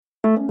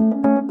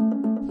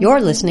You're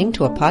listening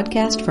to a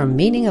podcast from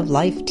Meaning of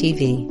Life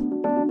TV.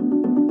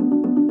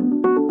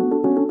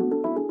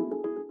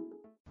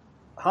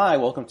 Hi,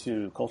 welcome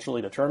to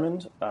Culturally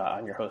Determined.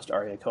 I'm your host,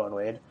 Aryeh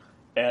Cohen-Wade,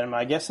 and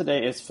my guest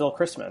today is Phil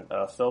Christman.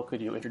 Phil,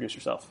 could you introduce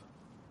yourself?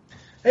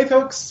 Hey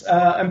folks,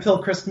 I'm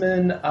Phil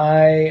Christman.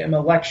 I am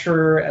a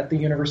lecturer at the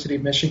University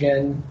of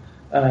Michigan.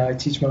 I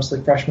teach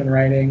mostly freshman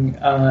writing,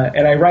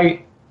 and I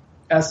write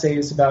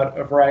essays about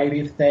a variety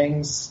of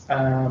things.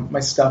 My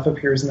stuff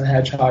appears in the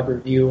Hedgehog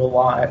Review a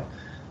lot.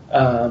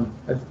 I've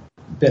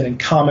been in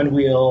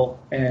Commonweal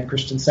and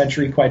Christian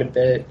Century quite a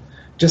bit.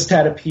 Just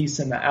had a piece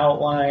in the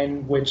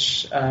Outline,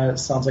 which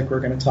sounds like we're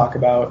going to talk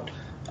about.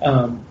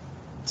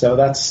 So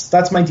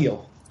that's my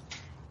deal.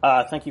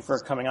 Thank you for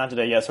coming on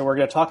today. Yeah, so we're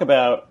going to talk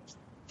about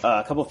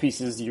a couple of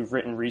pieces you've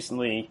written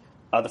recently.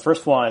 The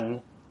first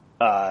one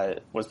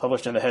was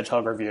published in the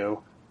Hedgehog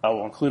Review. I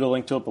will include a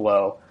link to it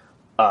below.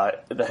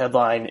 The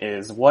headline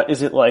is, "What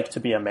is it like to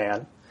be a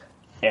man?"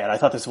 And I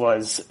thought this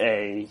was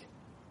a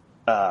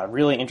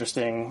really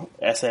interesting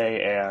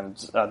essay, and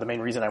the main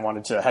reason I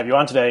wanted to have you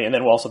on today. And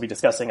then we'll also be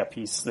discussing a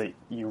piece that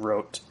you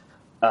wrote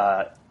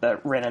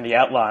that ran in the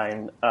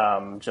Outline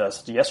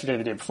just yesterday,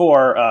 the day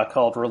before,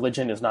 called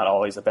 "Religion is Not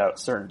Always About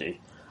Certainty."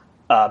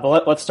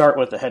 But let's start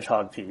with the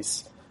Hedgehog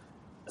piece.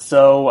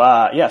 So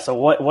so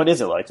what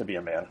is it like to be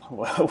a man?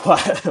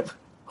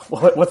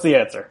 What's the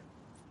answer?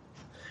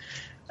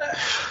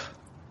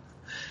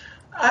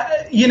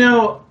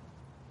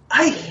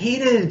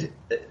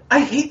 I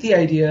hate the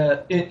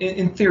idea,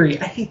 in theory,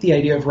 I hate the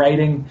idea of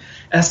writing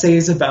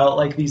essays about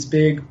like these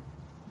big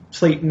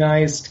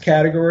Platonized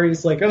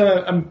categories.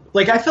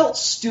 I felt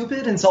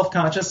stupid and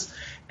self-conscious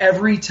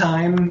every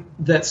time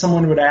that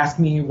someone would ask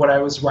me what I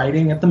was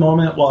writing at the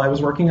moment while I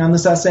was working on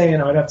this essay,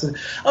 and I would have to,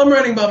 I'm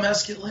writing about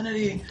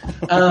masculinity.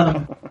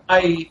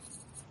 I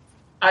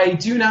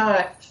do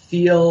not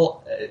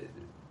feel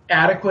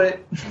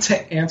adequate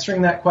to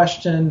answering that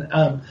question.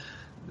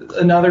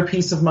 Another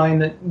piece of mine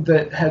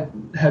that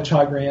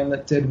Hedgehog ran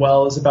that did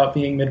well is about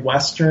being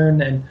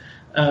Midwestern, and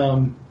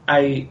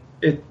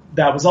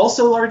that was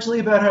also largely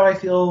about how I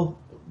feel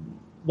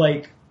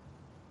like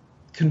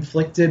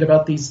conflicted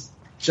about these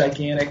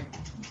gigantic,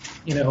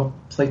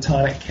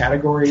 Platonic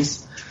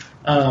categories,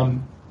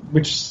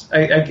 which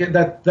I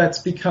get that's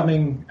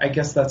becoming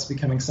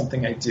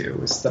something I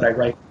do, is that I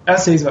write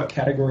essays about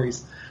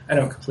categories I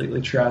don't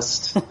completely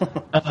trust.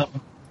 But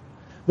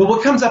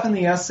what comes up in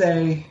the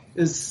essay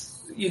is,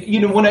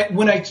 when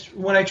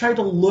I try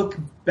to look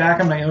back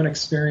on my own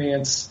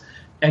experience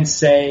and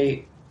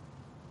say,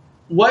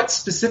 what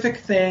specific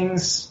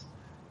things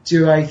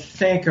do I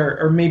think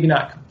are maybe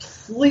not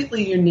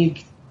completely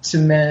unique to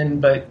men,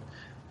 but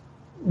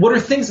what are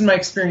things in my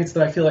experience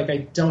that I feel like I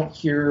don't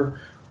hear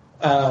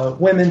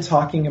women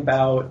talking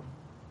about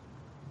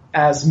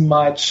as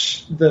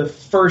much? The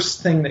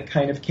first thing that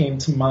kind of came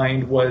to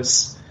mind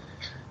was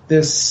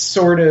this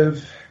sort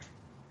of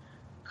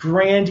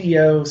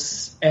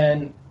grandiose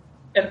and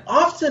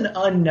often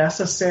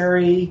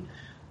unnecessary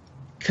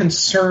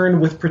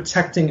concern with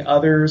protecting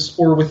others,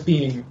 or with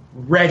being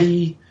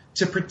ready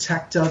to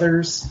protect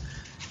others,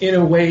 in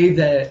a way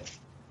that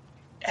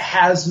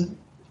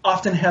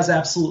often has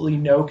absolutely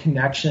no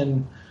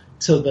connection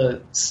to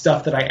the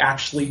stuff that I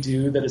actually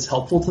do that is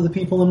helpful to the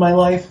people in my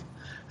life.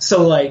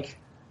 So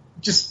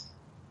just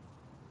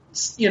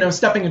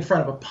stepping in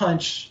front of a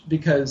punch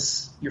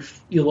because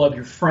you love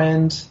your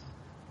friend,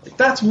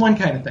 that's one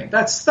kind of thing.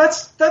 That's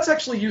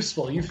actually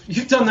useful.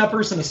 You've done that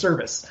person a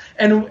service,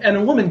 and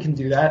a woman can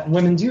do that, and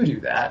women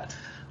do that.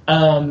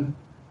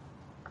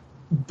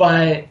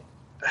 But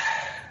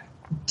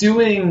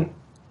doing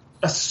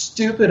a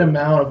stupid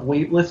amount of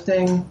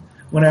weightlifting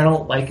when I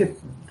don't like it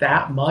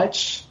that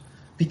much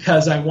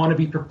because I want to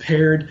be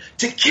prepared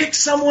to kick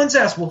someone's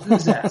ass. Well,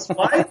 whose ass?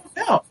 Why?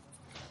 No.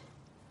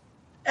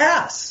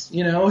 Ass.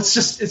 It's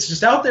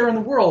just out there in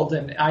the world,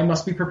 and I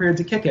must be prepared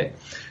to kick it.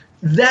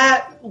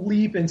 That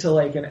leap into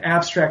an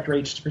abstract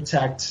rage to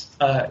protect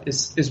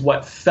is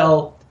what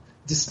felt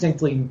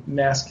distinctly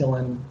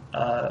masculine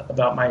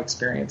about my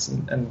experience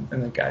and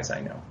the guys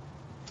I know.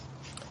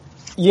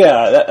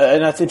 Yeah,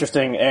 and that's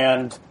interesting,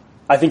 and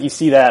I think you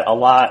see that a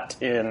lot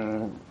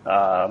in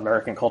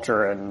American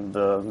culture and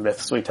the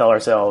myths we tell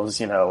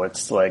ourselves.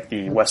 It's like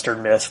the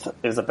Western myth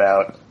is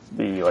about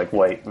the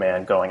white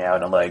man going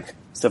out and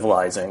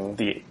civilizing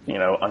the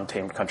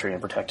untamed country and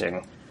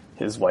protecting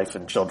his wife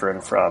and children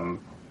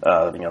from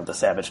the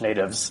savage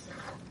natives,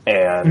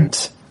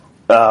 and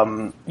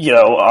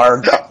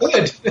our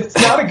good. It's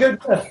not a good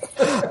myth.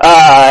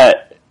 I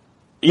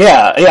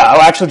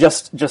actually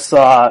just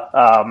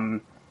saw.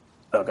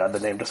 Oh god, the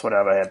name just went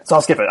out of my head, so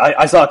I'll skip it.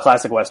 I saw a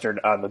classic Western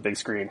on the big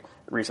screen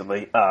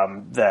recently.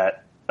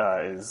 That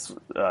is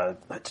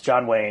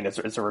John Wayne. It's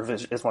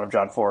one of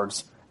John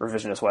Ford's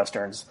revisionist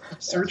Westerns.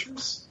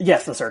 Searchers?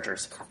 Yes, The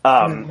Searchers.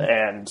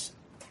 And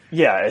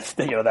yeah,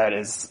 that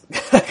is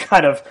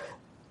kind of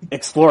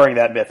exploring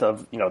that myth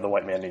of, the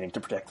white man needing to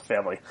protect the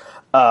family.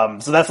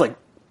 So that's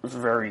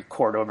very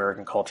core to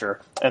American culture.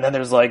 And then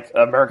there's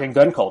American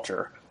gun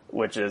culture,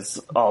 which is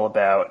all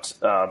about,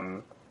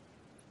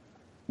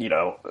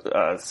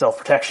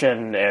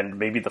 self-protection, and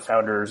maybe the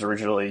founders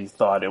originally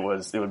thought it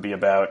would be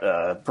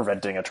about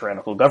preventing a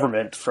tyrannical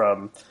government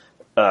from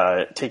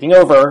taking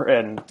over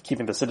and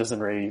keeping the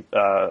citizenry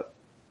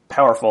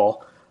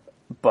powerful.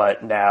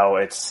 But now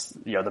it's,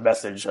 the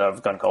message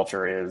of gun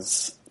culture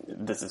is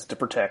this is to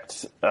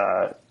protect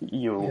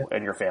you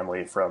and your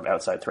family from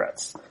outside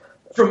threats.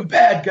 From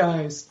bad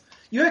guys.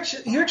 You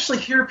actually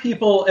hear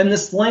people, and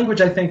this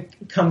language I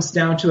think comes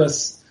down to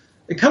us.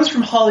 It comes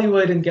from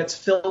Hollywood and gets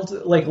filled,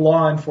 like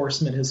law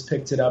enforcement has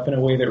picked it up in a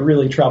way that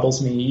really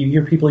troubles me. You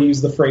hear people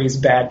use the phrase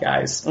 "bad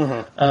guys."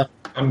 Mm-hmm.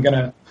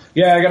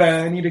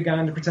 I need a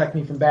gun to protect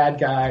me from bad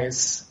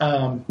guys.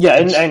 And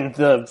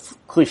the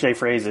cliche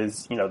phrase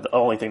is, the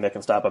only thing that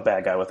can stop a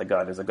bad guy with a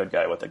gun is a good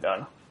guy with a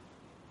gun.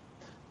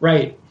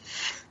 Right.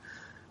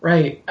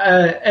 One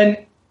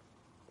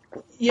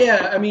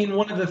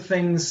of the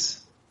things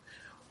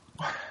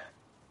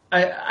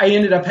I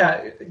ended up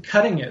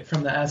cutting it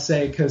from the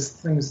essay because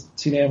the thing was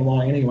too damn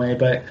long anyway.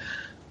 But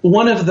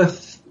one of the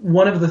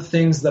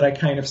things that I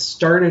kind of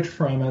started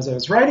from as I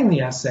was writing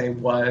the essay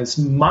was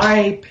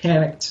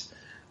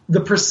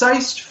the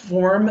precise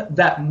form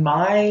that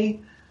my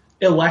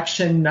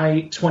election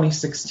night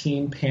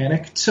 2016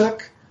 panic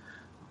took.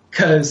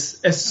 Because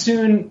as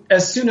soon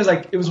as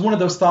it was one of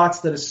those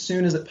thoughts that as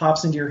soon as it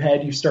pops into your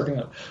head, you start being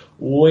like,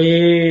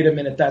 wait a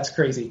minute, that's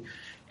crazy.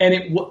 And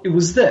it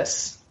was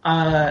this.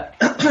 Oh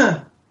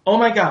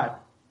my God,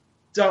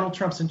 Donald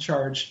Trump's in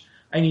charge.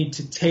 I need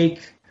to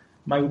take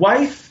my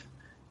wife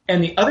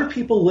and the other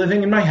people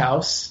living in my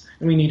house,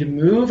 and we need to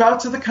move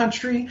out to the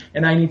country,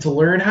 and I need to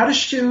learn how to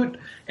shoot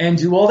and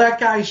do all that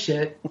guy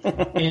shit,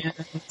 and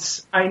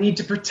I need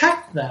to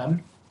protect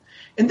them.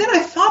 And then I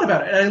thought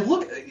about it, and I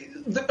looked,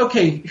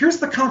 okay, here's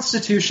the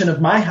constitution of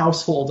my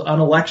household on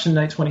election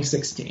night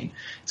 2016.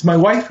 It's my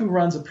wife who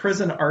runs a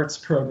prison arts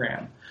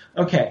program.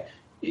 Okay,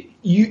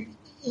 you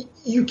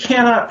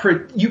cannot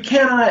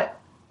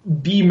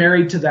be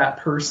married to that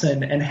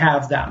person and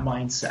have that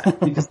mindset,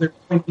 because there are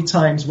going to be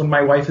times when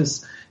my wife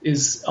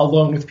is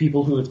alone with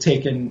people who have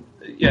taken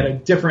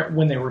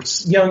when they were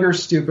younger,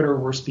 stupider,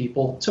 worse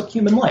people, took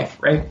human life,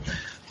 right?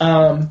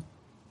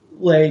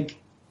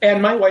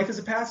 And my wife is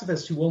a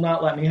pacifist who will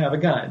not let me have a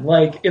gun.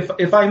 Like,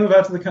 if I move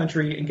out to the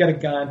country and get a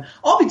gun,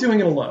 I'll be doing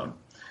it alone.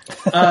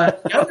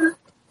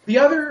 The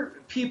other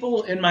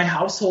people in my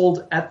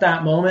household at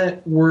that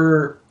moment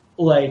were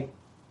like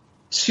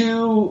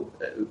two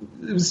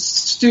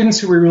students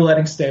who we were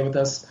letting stay with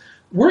us,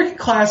 working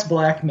class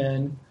black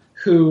men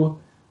who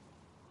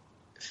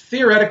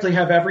theoretically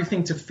have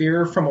everything to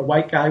fear from a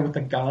white guy with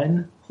a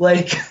gun,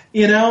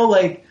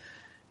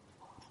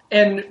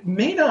 and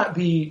may not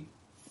be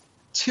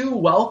too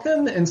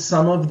welcome in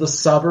some of the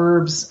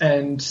suburbs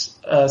and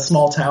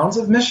small towns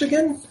of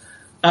Michigan.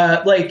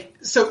 So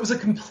it was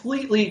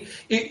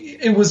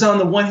it was on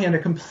the one hand a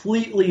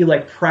completely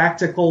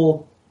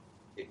practical.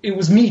 It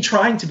was me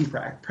trying to be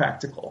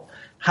practical.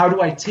 How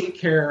do I take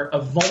care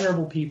of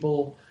vulnerable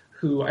people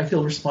who I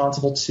feel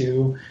responsible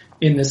to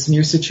in this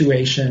new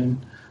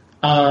situation?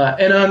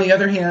 And on the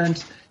other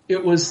hand,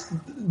 it was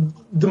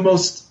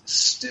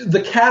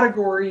the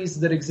categories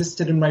that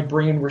existed in my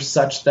brain were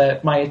such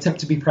that my attempt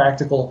to be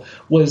practical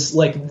was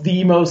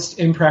the most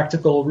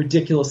impractical,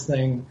 ridiculous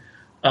thing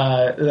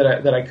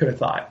that I could have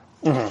thought.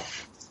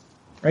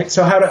 Mm-hmm. Right.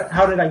 So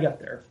how did I get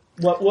there?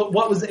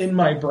 What was in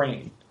my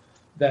brain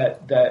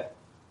that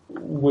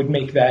would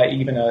make that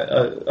even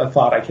a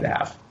thought I could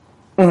have?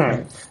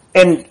 Mm-hmm.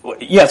 And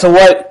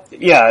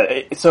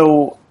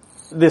so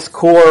this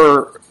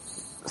core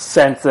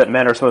sense that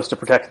men are supposed to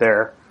protect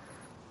their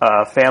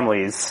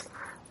families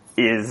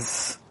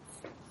is,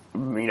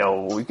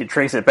 we could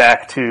trace it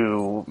back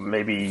to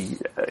maybe,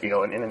 in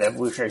an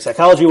evolutionary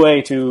psychology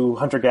way, to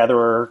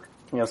hunter-gatherer,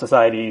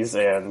 societies,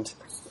 and,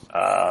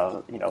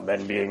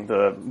 men being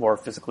the more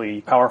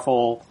physically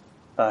powerful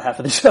half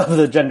of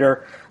the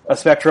gender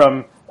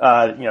spectrum.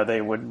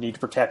 They would need to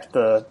protect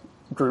the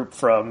group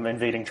from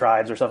invading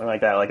tribes or something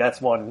like that.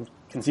 That's one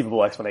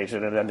conceivable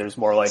explanation. And then there's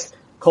more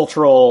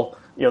cultural,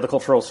 the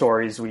cultural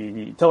stories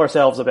we tell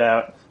ourselves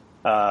about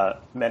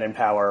men in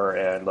power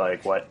and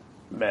what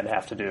men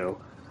have to do.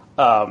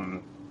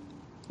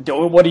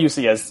 What do you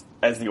see as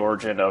the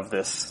origin of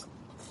this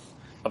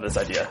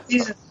idea?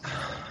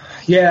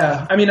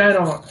 Yeah. I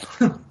don't.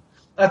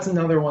 That's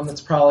another one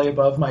that's probably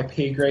above my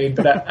pay grade.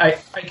 But I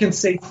can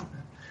say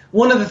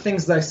one of the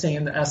things that I say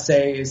in the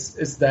essay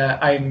is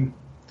that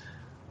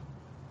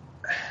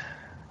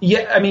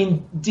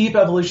deep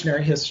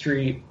evolutionary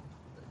history.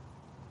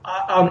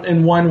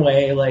 In one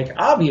way,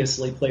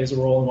 obviously plays a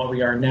role in what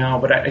we are now,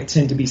 but I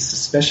tend to be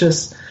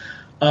suspicious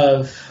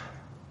of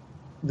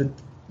the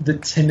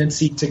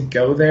tendency to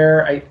go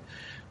there.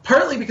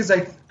 Partly because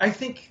I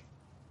think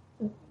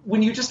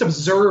when you just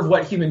observe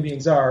what human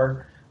beings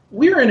are,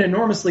 we're an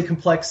enormously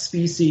complex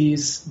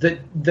species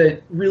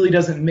that really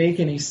doesn't make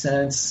any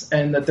sense,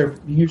 and that there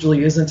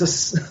usually isn't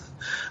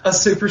a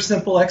super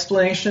simple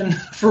explanation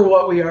for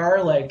what we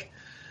are.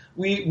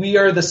 we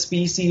are the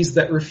species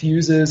that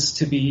refuses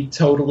to be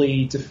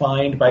totally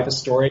defined by the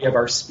story of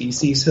our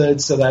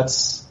specieshood. So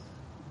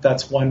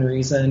that's one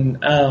reason.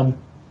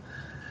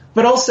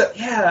 But also,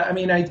 yeah, I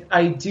mean,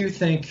 I do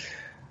think,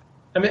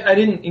 I mean, I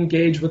didn't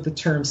engage with the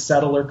term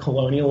settler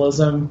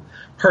colonialism,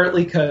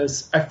 partly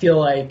because I feel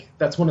like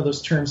that's one of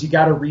those terms you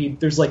got to read.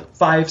 There's like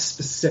 5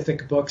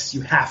 specific books you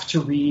have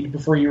to read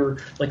before you're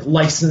like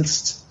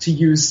licensed to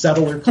use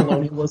settler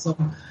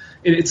colonialism.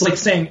 It's like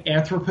saying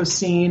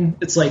Anthropocene.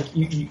 It's like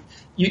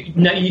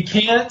you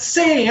can't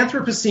say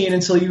Anthropocene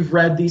until you've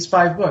read these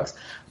 5 books.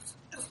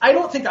 I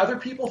don't think other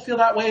people feel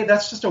that way.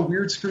 That's just a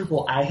weird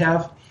scruple I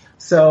have.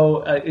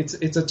 So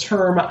it's a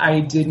term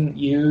I didn't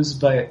use,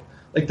 but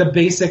like the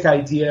basic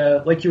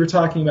idea, like you were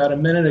talking about a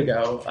minute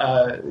ago,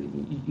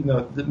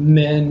 the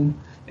men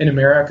in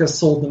America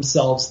sold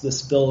themselves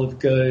this bill of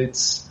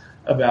goods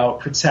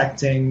about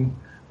protecting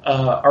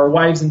our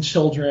wives and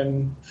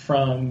children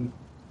from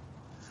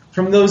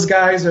those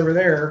guys over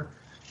there,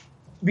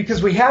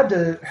 because we had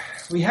to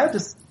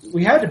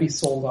be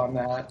sold on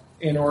that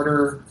in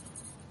order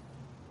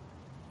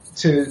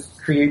to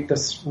create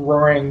this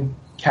roaring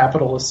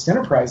capitalist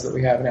enterprise that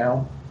we have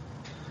now.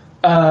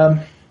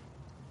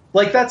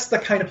 Like that's the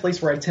kind of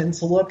place where I tend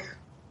to look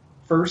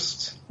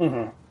first.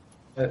 Mm-hmm.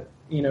 But,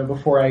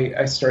 before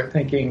I start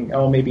thinking,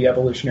 oh, maybe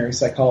evolutionary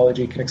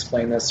psychology can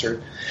explain this,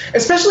 or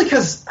especially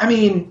because, I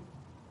mean,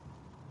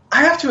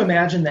 I have to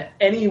imagine that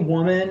any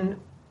woman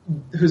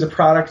who's a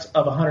product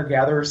of a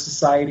hunter-gatherer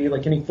society,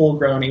 like any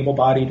full-grown,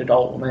 able-bodied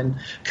adult woman,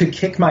 could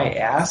kick my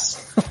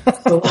ass.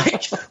 So,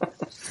 like,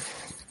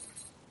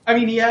 I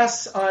mean,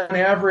 yes, on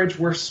average,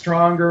 we're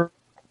stronger,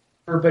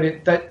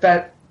 but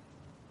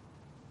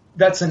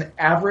that's an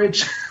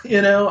average,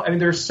 I mean,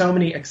 there's so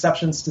many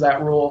exceptions to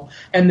that rule,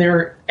 and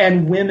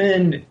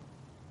women.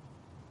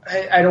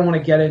 I don't want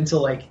to get into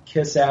like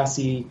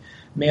kiss-assy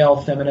male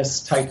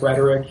feminist type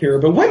rhetoric here,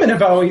 but women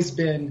have always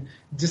been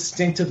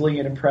distinctively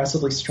and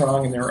impressively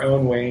strong in their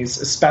own ways,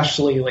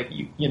 especially like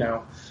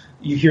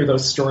you hear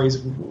those stories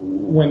of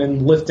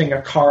women lifting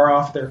a car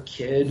off their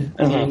kid.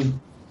 I mean,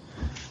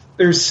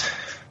 there's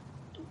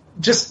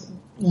just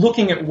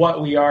looking at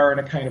what we are in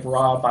a kind of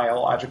raw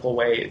biological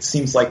way, it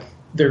seems like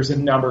there's a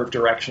number of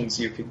directions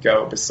you could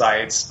go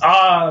besides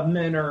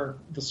men are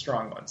the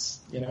strong ones,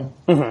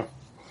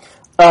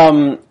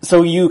 Mm-hmm.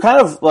 So you kind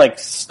of like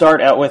start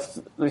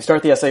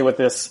the essay with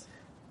this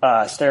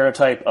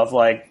stereotype of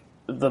like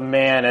the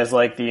man as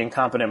like the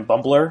incompetent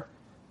bumbler,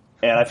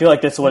 and I feel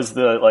like this was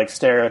the like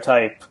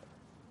stereotype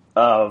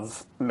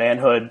of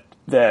manhood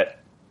that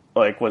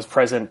like was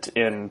present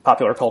in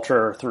popular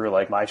culture through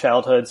like my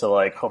childhood. So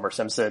like Homer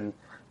Simpson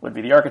would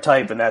be the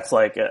archetype, and that's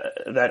like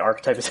that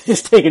archetype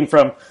is taken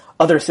from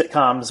other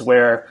sitcoms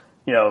where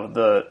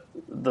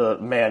the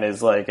man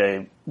is like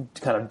a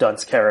kind of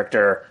dunce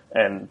character,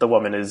 and the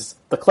woman is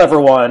the clever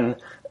one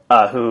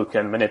who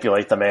can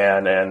manipulate the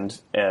man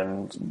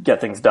and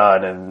get things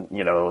done. And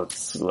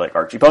it's like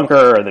Archie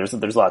Bunker, and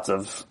there's lots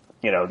of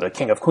the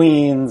King of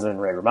Queens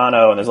and Ray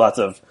Romano, and there's lots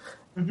of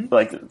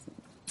like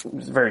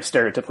very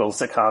stereotypical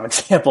sitcom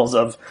examples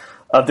of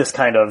this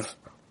kind of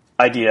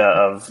idea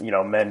of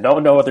men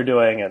don't know what they're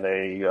doing and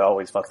they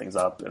always fuck things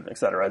up, and et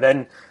cetera.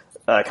 Then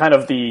kind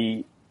of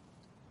the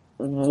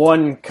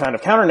one kind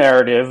of counter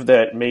narrative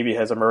that maybe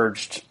has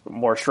emerged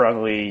more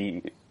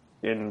strongly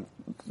in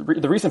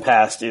the recent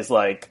past is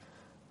like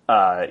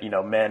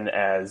men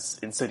as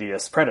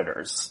insidious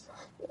predators,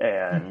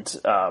 and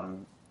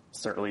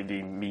certainly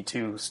the Me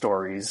Too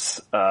stories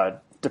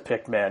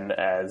depict men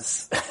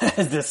as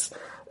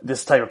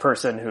this type of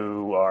person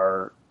who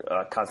are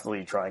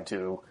constantly trying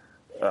to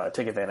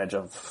take advantage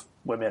of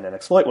women and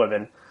exploit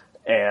women,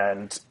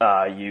 and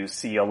you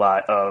see a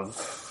lot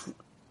of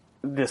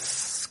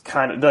this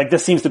kind of like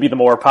this seems to be the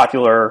more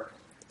popular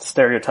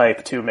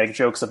stereotype to make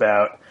jokes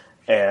about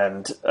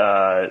and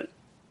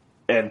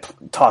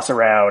toss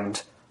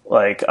around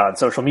like on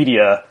social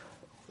media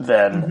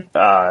than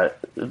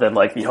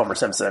like the Homer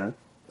Simpson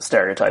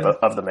stereotype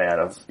of the man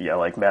of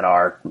like men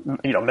are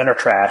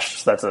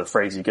trash. That's a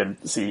phrase you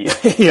could see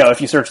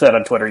if you search that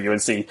on Twitter, you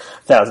would see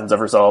thousands of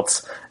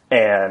results.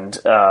 And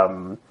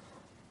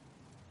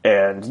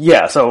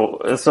yeah,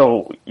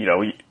 so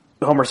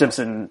Homer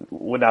Simpson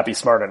would not be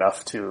smart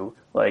enough to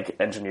like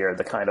engineer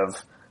the kind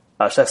of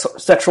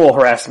sexual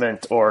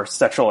harassment or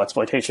sexual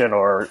exploitation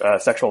or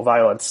sexual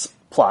violence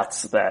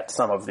plots that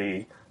some of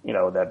the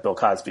that Bill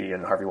Cosby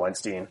and Harvey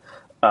Weinstein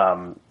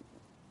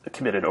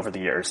committed over the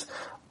years.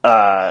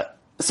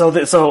 So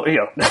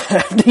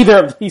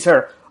neither of these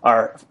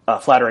are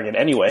flattering in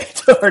any way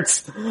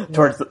towards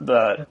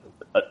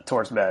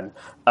men.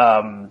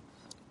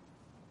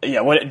 Do you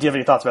have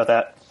any thoughts about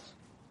that?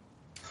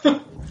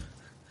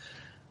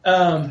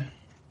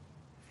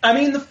 I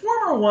mean, the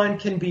former one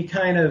can be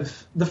kind of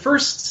the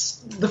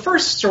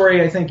first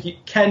story. I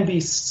think can be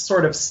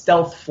sort of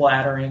stealth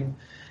flattering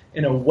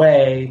in a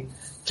way,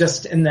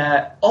 just in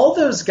that all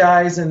those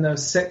guys in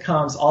those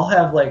sitcoms all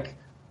have like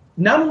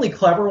not only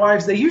clever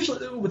wives. They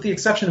usually, with the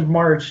exception of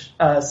Marge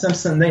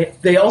Simpson,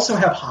 they also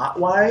have hot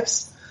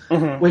wives,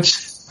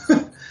 which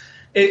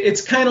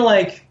it's kind of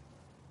like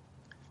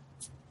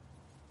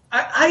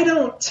I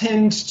don't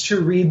tend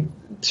to read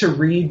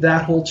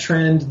that whole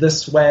trend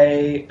this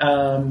way,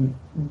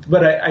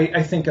 but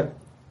I think a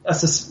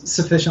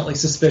sufficiently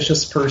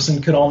suspicious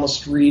person could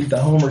almost read the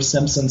Homer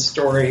Simpson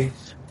story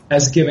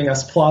as giving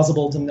us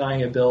plausible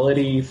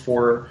deniability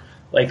for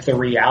like the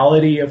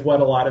reality of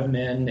what a lot of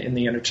men in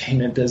the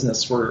entertainment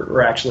business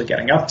were actually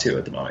getting up to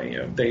at the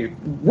moment. They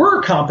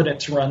were competent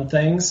to run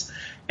things,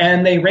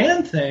 and they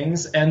ran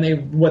things,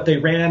 and what they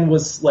ran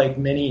was like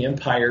mini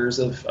empires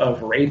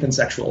of rape and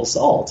sexual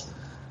assault.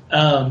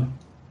 And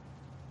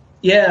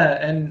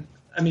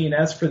I mean,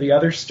 as for the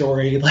other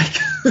story, like,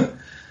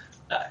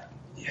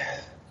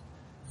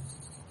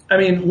 I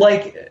mean,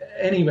 like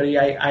anybody,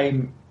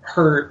 I'm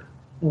hurt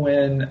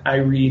when I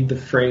read the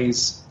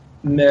phrase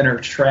 "men are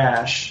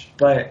trash,"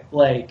 but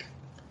like,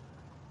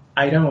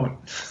 I don't.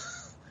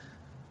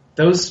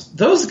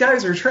 Those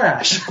guys are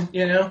trash,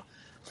 you know.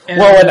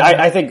 And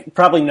I think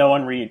probably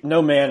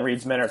no man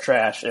reads "men are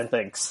trash" and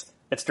thinks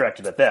it's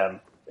directed at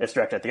them. It's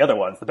directed at the other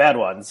ones, the bad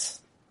ones.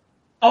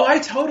 Oh, I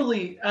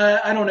totally.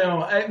 I don't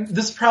know.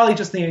 This is probably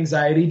just the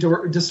anxiety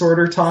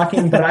disorder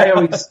talking, but I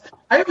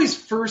always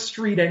first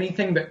read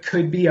anything that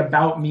could be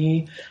about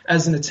me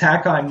as an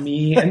attack on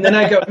me, and then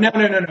I go,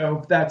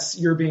 no,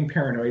 you're being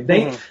paranoid.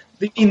 They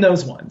mean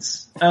those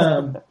ones.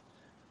 But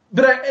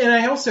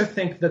I also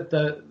think that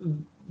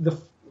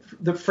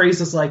the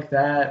phrases like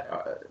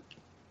that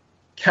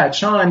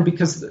catch on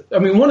because, I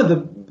mean, one of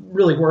the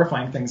really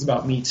horrifying things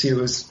about Me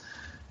Too is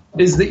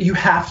that you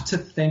have to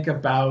think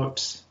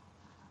about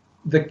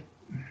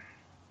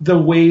the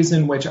ways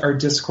in which our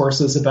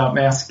discourses about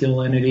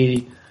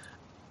masculinity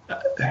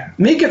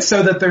make it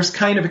so that there's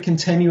kind of a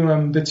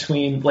continuum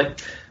between, like,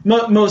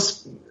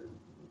 most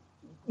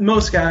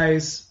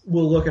guys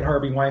will look at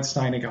Harvey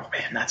Weinstein and go,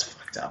 man, that's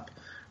fucked up,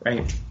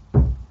 right?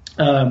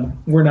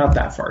 We're not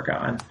that far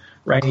gone,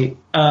 right?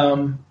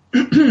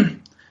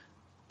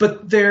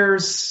 But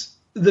there's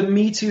the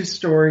Me Too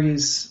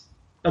stories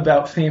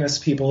about famous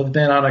people have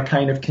been on a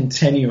kind of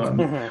continuum.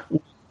 Mm-hmm.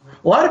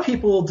 A lot of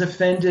people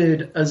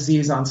defended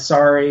Aziz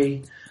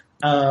Ansari,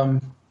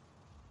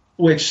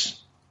 which,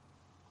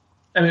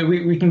 I mean,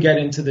 we can get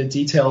into the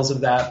details of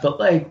that, but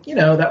like, you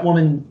know, that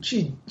woman,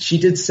 she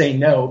did say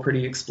no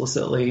pretty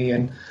explicitly,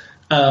 and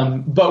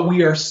but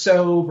we are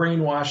so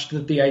brainwashed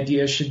that the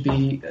idea should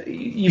be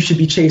you should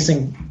be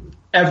chasing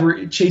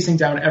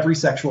down every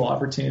sexual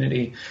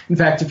opportunity. In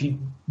fact, if you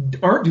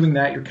aren't doing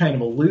that, you're kind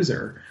of a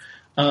loser.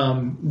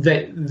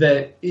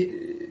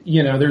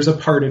 You know, there's a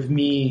part of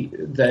me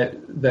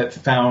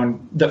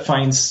that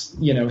finds,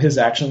 you know, his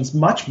actions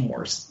much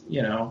more,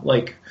 you know,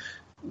 like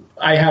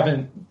I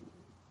haven't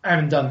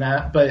done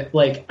that, but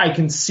like I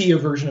can see a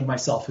version of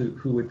myself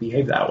who would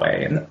behave that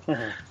way, and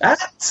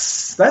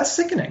that's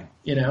sickening,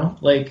 you know,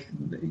 like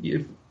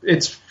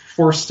it's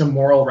forced a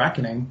moral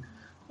reckoning,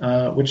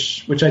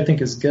 which I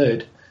think is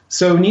good.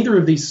 So neither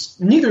of the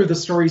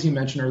stories you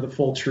mentioned are the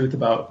full truth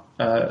about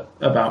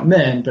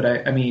men, but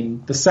I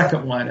mean the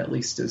second one at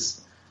least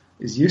is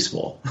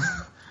useful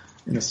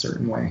in a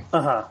certain way.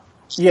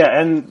 Yeah,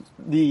 and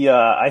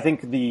I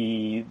think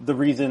the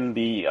reason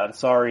the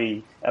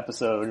Ansari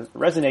episode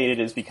resonated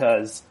is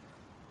because,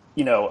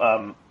 you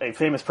know, a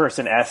famous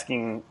person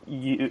asking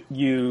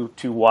you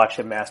to watch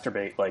him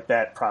masturbate, like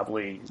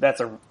that's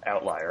an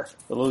outlier.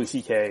 The Louis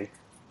C.K.,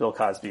 Bill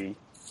Cosby,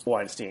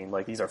 Weinstein,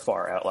 like these are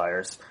far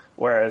outliers.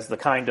 Whereas the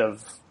kind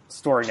of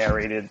story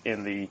narrated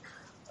in the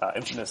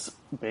infamous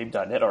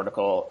Babe.net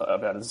article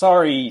about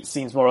Ansari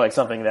seems more like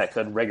something that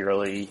could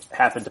regularly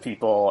happen to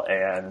people,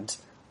 and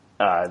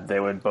they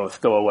would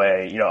both go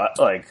away, you know,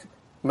 like,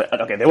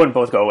 okay, they wouldn't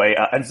both go away.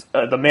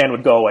 The man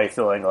would go away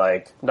feeling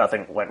like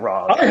nothing went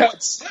wrong. I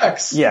had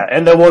sex. Yeah,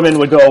 and the woman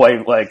would go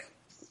away, like,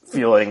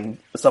 feeling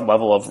some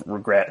level of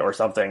regret or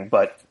something,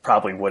 but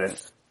probably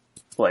wouldn't,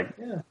 like,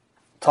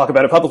 talk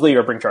about it publicly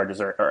or bring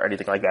charges or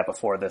anything like that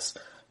before this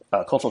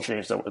cultural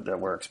change that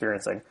we're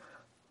experiencing.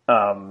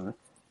 So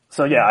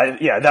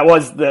that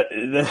was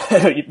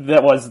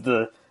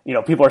the you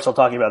know, people are still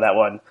talking about that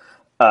one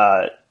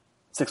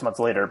 6 months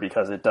later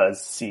because it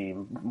does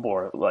seem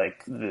more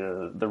like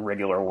the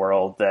regular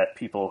world that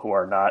people who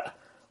are not,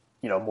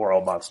 you know,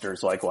 moral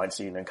monsters like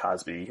Weinstein and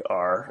Cosby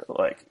are,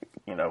 like,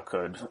 you know,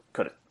 could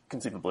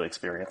conceivably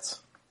experience.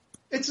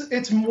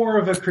 It's more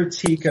of a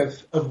critique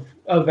of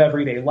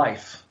everyday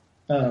life.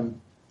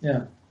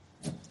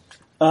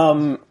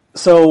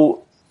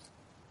 So,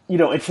 you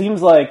know, it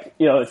seems like,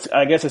 you know,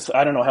 I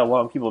don't know how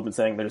long people have been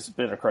saying there's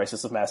been a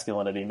crisis of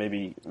masculinity,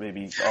 maybe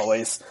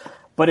always,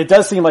 but it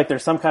does seem like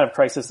there's some kind of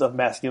crisis of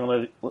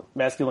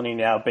masculinity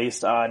now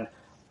based on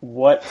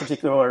what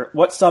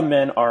some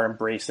men are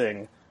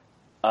embracing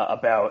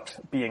about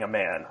being a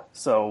man.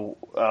 So,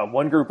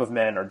 one group of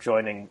men are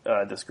joining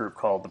this group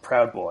called the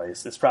Proud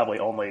Boys. It's probably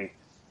only,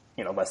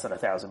 you know, less than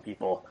 1,000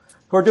 people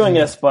who are doing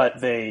this, but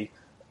they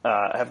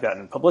have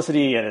gotten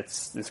publicity, and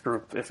it's this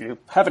group, if you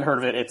haven't heard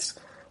of it, it's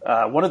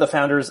one of the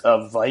founders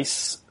of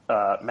Vice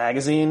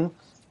magazine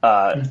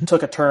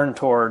took a turn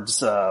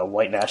towards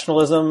white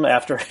nationalism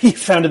after he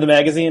founded the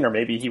magazine, or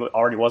maybe he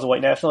already was a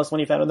white nationalist when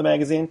he founded the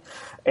magazine.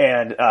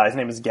 And his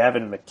name is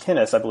Gavin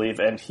McInnes, I believe,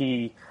 and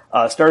he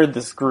started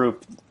this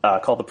group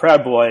called the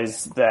Proud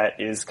Boys that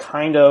is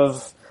kind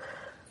of,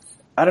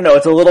 I don't know,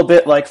 it's a little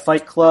bit like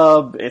Fight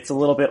Club, it's a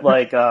little bit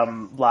like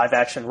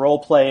live-action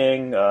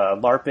role-playing,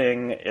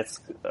 LARPing, it's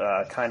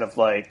kind of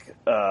like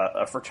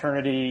a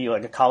fraternity,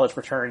 like a college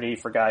fraternity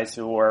for guys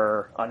who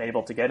were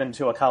unable to get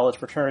into a college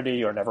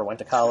fraternity or never went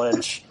to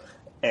college,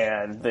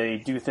 and they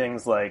do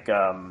things like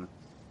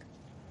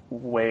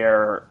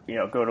wear,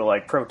 go to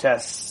like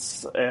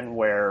protests and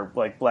wear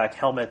like black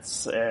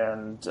helmets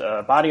and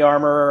body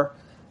armor.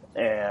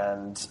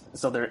 And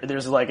so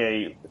there's like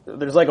a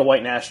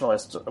white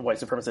nationalist, white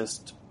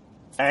supremacist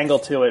angle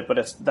to it, but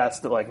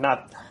that's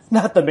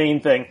not the main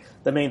thing.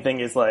 The main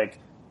thing is like,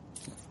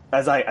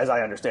 as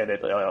I understand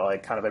it,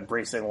 like kind of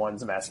embracing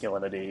one's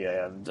masculinity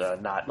and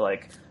not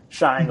like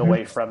shying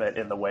away from it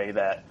in the way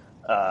that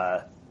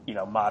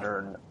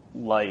modern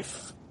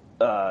life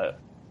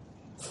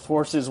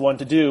forces one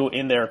to do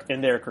in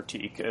their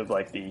critique of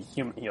like the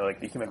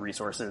human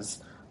resources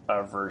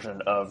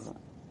version of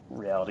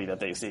reality that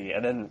they see.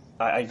 And then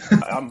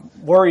I'm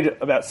worried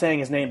about saying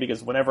his name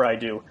because whenever I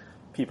do,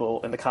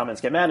 people in the comments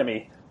get mad at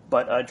me.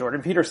 But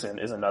Jordan Peterson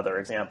is another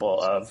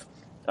example of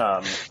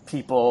young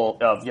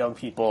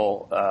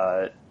people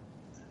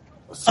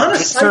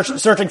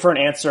searching for an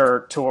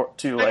answer to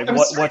like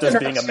what does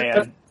being a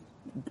man.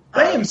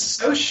 I am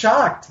so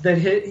shocked that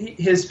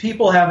his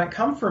people haven't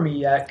come for me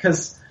yet,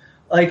 because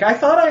like I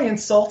thought I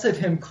insulted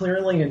him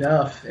clearly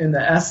enough in the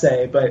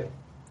essay, but.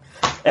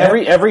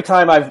 Every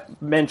time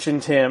I've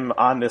mentioned him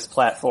on this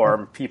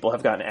platform, people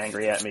have gotten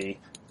angry at me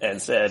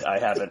and said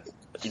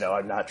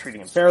I'm not treating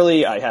him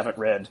fairly. I haven't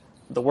read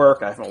the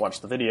work. I haven't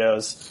watched the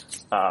videos.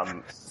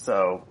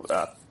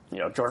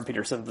 Jordan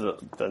Peterson,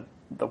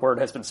 the word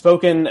has been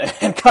spoken,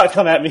 and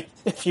come at me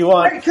if you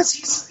want. Right,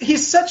 because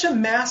he's such a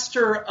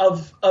master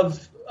of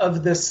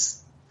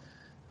this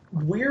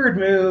weird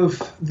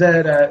move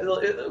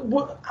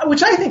that,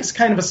 which I think is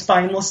kind of a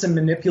spineless and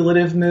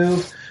manipulative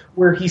move,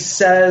 where he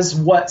says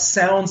what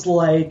sounds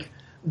like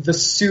the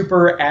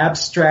super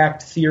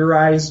abstract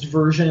theorized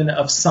version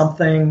of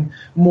something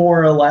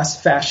more or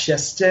less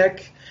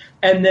fascistic,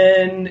 and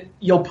then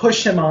you'll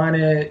push him on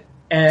it,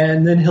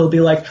 and then he'll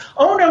be like,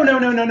 oh,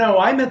 no,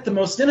 I meant the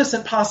most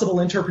innocent possible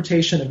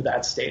interpretation of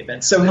that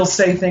statement. So he'll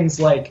say things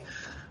like,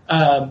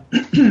 I'm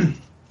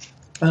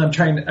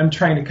trying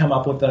to come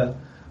up with a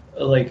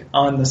like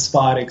on the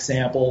spot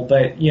example,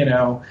 but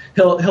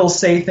he'll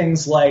say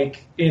things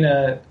like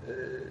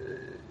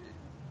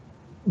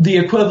the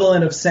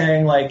equivalent of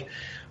saying like,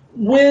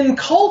 when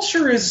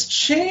culture is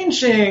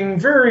changing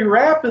very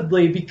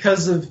rapidly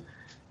because of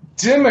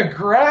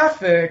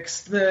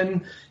demographics,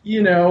 then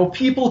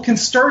people can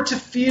start to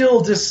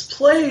feel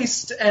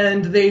displaced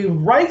and they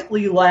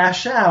rightly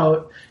lash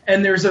out.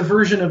 And there's a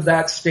version of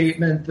that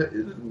statement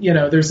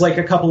that there's like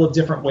a couple of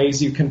different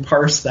ways you can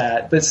parse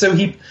that. But so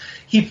he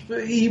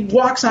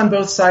walks on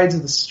both sides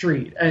of the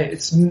street.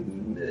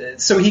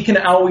 So he can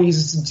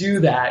always do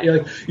that. You're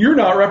like, you're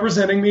not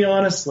representing me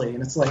honestly,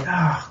 and it's like,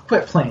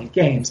 quit playing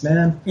games,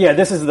 man. Yeah,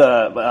 this is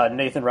the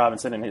Nathan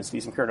Robinson in his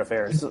piece in Current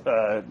Affairs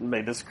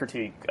made this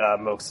critique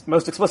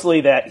most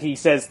explicitly, that he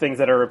says things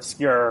that are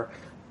obscure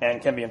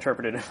and can be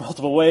interpreted in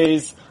multiple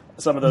ways.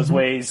 Some of those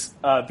ways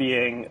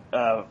being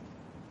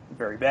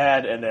very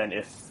bad, and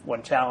then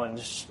when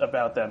challenged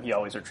about them, he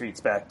always retreats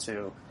back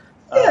to.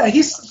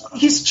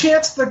 He's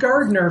Chance the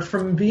Gardener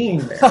from Being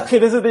There. Okay,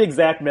 this is the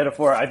exact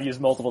metaphor I've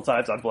used multiple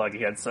times on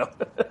Bloggyhead, so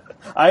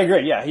I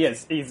agree. Yeah, he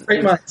is. He's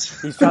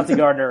Chauncey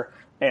Gardner,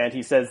 and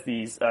he says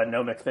these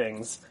gnomic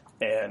things,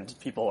 and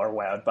people are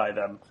wowed by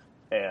them.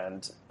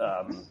 And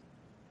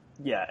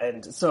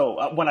and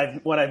so when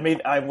I've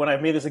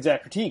made this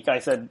exact critique, I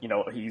said,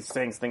 he's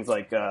saying things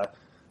like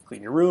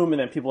clean your room, and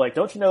then people are like,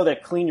 don't you know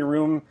that clean your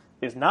room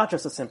is not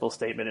just a simple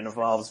statement. It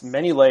involves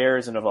many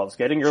layers and involves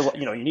getting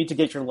you need to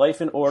get your life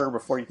in order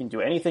before you can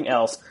do anything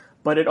else.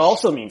 But it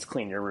also means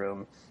clean your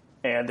room.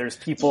 And there's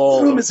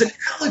people. Room is an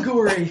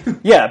allegory.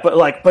 Yeah,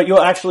 but you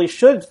actually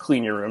should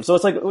clean your room. So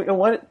it's like,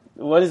 what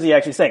is he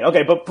actually saying?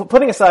 Okay, but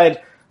putting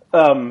aside,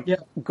 Jordan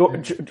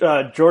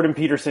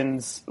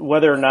Peterson's,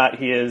 whether or not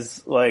he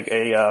is like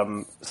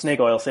a snake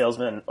oil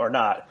salesman or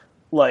not,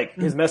 like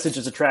his message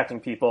is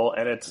attracting people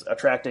and it's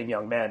attracting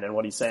young men, and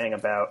what he's saying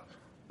about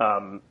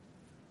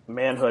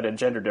manhood and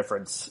gender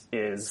difference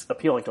is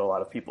appealing to a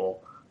lot of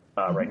people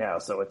right now.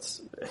 So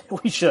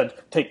we should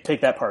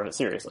take that part of it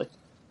seriously.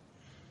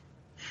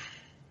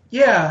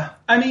 Yeah,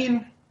 I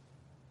mean,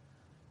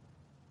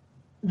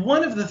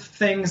 one of the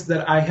things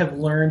that I have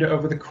learned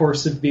over the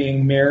course of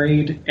being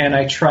married, and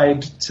I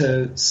tried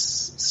to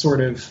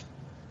sort of,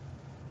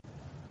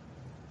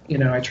 I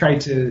don't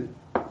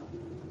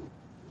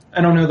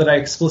know that I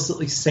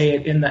explicitly say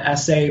it in the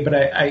essay, but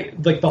I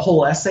like the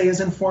whole essay is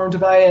informed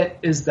by it,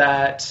 is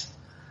that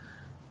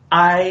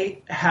I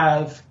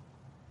have,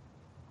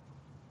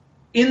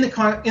 in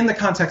the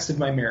context of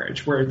my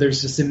marriage, where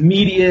there's this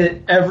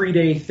immediate,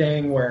 everyday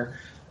thing where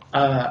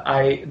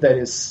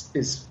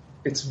It's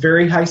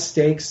very high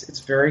stakes. It's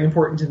very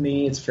important to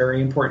me. It's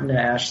very important to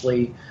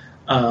Ashley,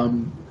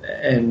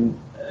 and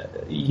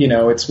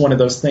it's one of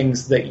those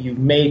things that you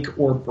make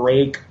or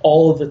break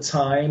all of the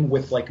time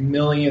with like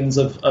millions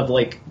of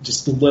like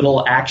just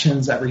little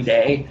actions every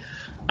day.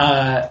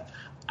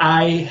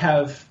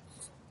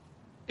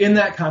 In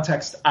that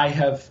context, I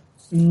have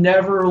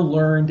never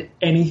learned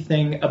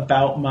anything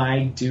about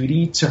my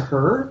duty to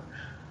her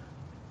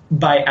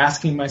by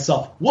asking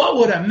myself, what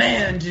would a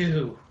man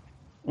do?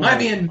 Am I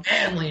being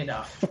manly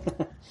enough?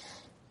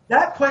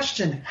 That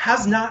question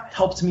has not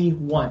helped me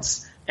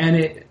once, and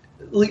it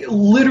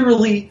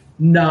literally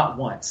not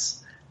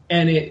once.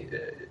 And there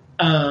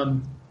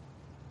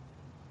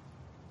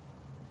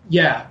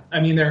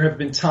have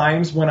been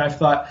times when I've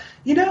thought,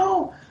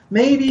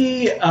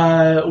 maybe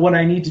what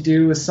I need to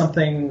do is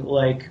something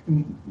like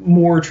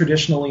more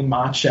traditionally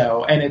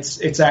macho, and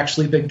it's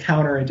actually been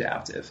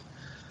counter-adaptive.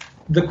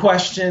 The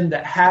question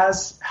that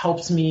has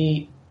helped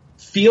me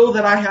feel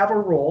that I have a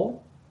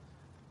role,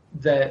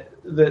 that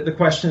the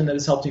question that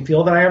has helped me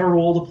feel that I have a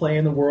role to play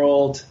in the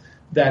world,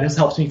 that has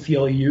helped me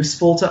feel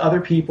useful to other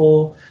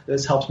people, that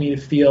has helped me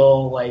to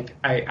feel like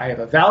I have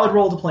a valid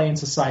role to play in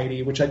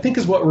society, which I think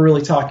is what we're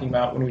really talking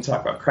about when we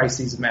talk about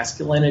crises of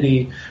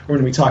masculinity, or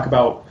when we talk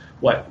about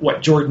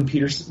what Jordan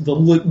Peterson,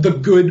 the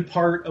good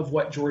part of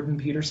what Jordan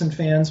Peterson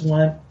fans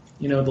want,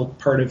 the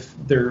part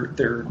of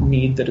their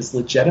need that is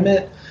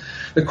legitimate.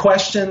 The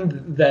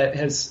question that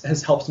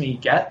has helped me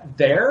get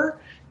there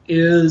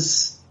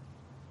is,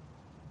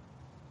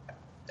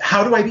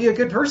 how do I be a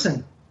good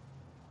person?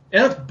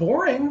 And it's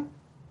boring.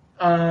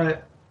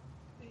 There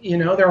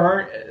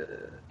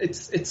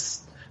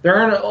aren't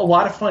a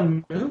lot of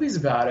fun movies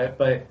about it,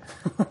 but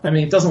I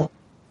mean, it doesn't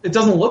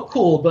look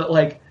cool, but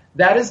like,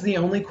 that is the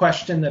only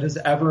question that has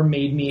ever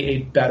made me a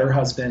better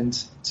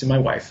husband to my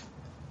wife.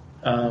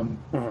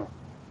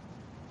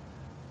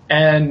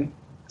 And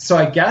so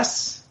I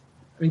guess,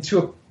 and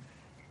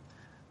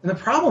the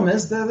problem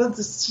is that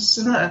it's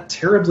just not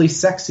terribly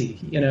sexy,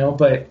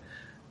 but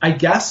I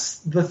guess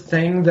the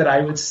thing that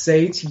I would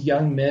say to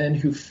young men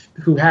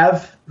who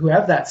have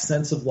that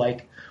sense of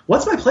like,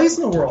 what's my place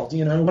in the world?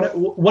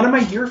 What am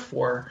I here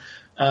for?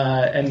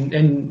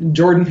 And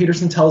Jordan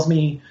Peterson tells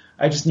me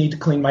I just need to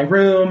clean my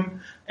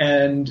room.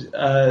 And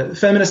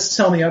feminists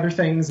tell me other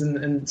things,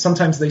 and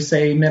sometimes they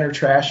say men are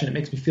trash, and it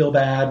makes me feel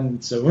bad.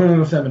 And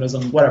so,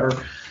 feminism, whatever.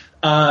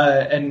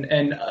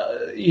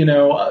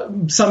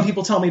 Some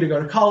people tell me to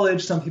go to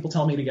college. Some people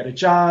tell me to get a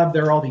job.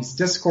 There are all these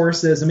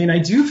discourses. I mean,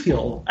 I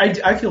feel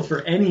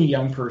for any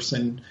young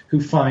person who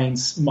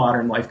finds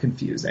modern life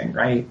confusing,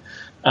 right?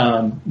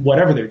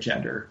 Whatever their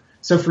gender.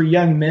 So for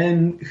young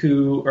men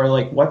who are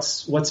like,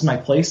 what's my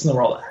place in the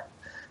world?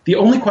 The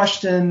only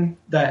question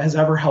that has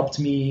ever helped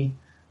me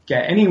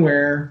get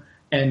anywhere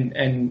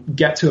and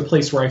get to a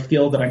place where I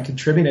feel that I'm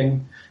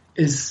contributing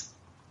is,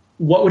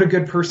 what would a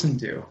good person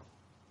do?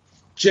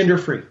 Gender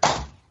free.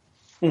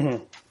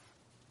 Mm-hmm.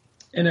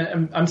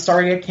 And I'm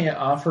sorry I can't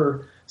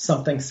offer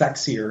something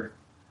sexier,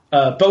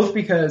 both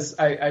because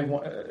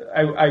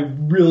I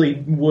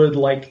really would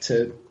like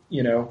to,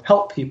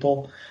 help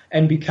people,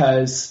 and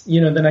because,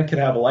 then I could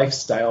have a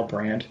lifestyle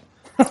brand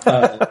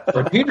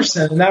for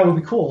Peterson, and that would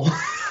be cool.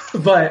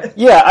 But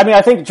yeah, I mean,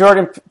 I think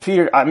Jordan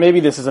Peter, maybe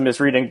this is a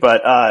misreading,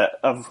 but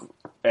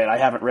and I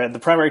haven't read the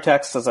primary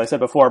text, as I said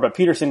before, but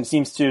Peterson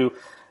seems to,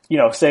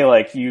 say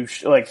like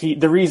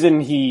the reason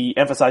he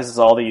emphasizes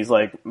all these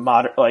like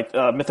modern,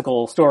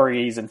 mythical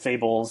stories and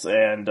fables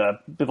and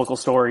biblical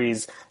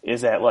stories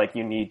is that like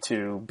you need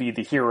to be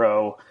the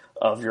hero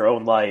of your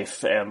own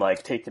life and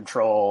like take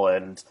control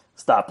and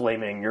stop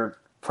blaming your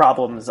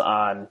problems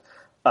on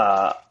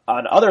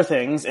other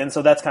things. And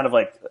so that's kind of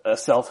like a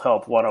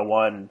self-help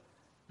 101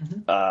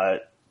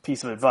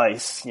 piece of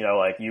advice,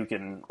 like you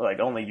can, like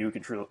only you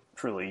can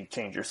truly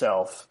change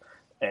yourself,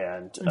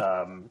 and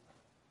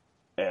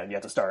you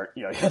have to start,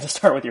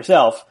 with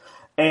yourself.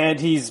 And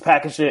he's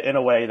packaged it in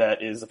a way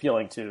that is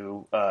appealing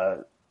to,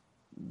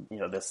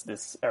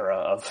 this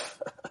era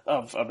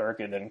of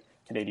American and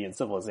Canadian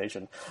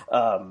civilization.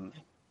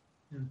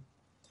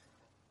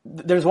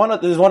 There's one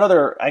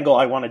other angle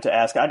I wanted to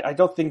ask. I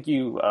don't think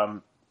you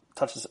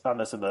touched on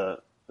this in the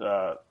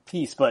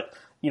piece, but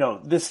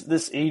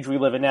this age we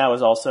live in now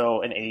is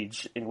also an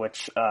age in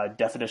which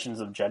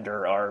definitions of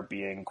gender are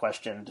being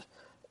questioned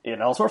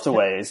in all sorts of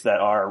ways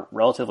that are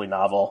relatively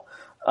novel.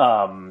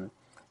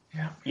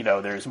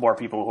 There's more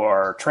people who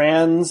are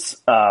trans.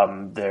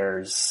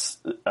 There's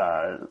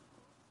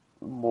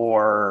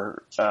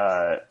more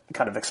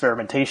kind of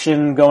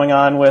experimentation going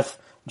on with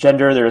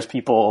gender. There's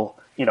people,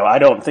 I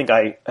don't think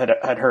I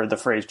had heard the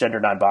phrase gender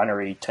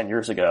non-binary 10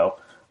 years ago.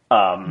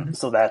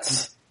 So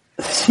that's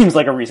seems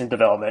like a recent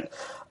development.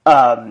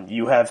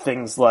 You have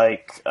things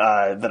like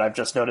that I've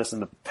just noticed in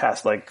the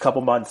past like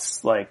couple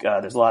months. Like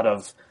there's a lot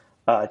of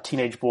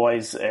teenage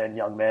boys and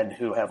young men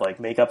who have like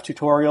makeup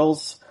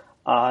tutorials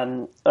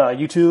on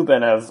YouTube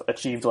and have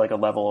achieved like a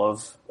level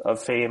of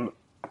fame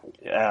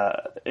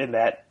in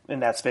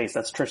that space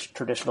that's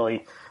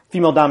traditionally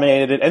female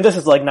dominated. And this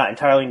is like not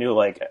entirely new,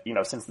 like, you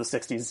know, since the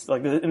 60s,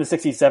 like in the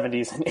 60s,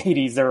 70s, and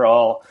 80s, they're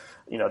all,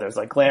 you know, there's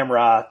like glam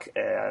rock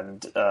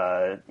and,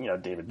 you know,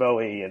 David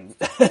Bowie and,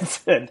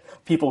 and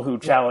people who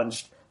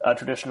challenged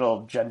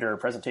traditional gender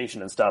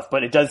presentation and stuff.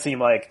 But it does seem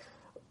like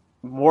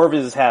more of it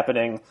is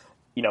happening.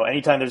 You know,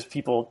 anytime there's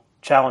people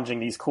challenging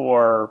these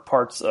core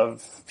parts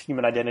of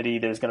human identity,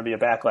 there's going to be a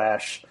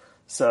backlash.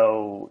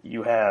 So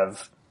you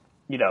have,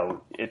 you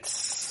know,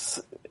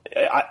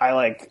 I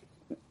like,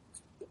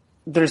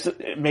 there's,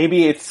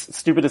 maybe it's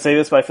stupid to say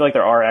this, but I feel like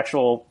there are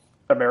actual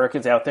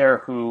Americans out there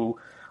who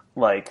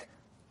like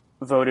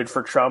voted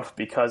for Trump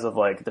because of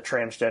like the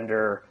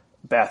transgender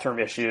bathroom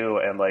issue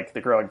and like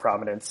the growing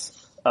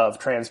prominence of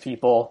trans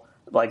people.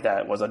 Like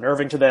that was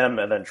unnerving to them.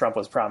 And then Trump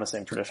was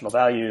promising traditional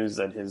values,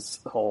 and his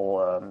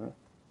whole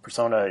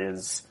persona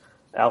is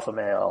alpha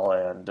male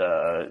and,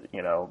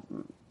 you know,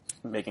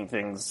 making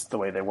things the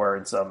way they were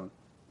in some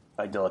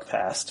idyllic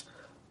past.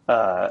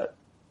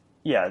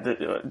 Yeah.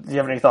 Do you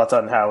have any thoughts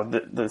on how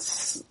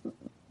this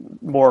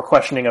more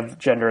questioning of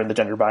gender and the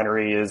gender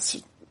binary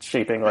is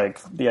shaping like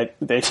the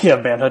idea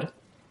of manhood?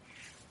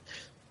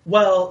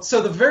 Well,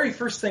 so the very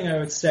first thing I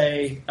would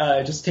say,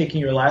 just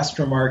taking your last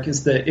remark,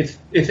 is that if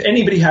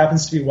anybody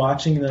happens to be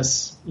watching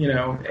this, you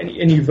know,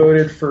 and you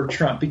voted for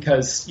Trump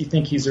because you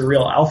think he's a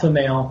real alpha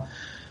male,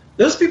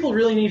 those people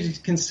really need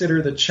to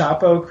consider the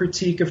Chapo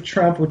critique of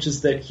Trump, which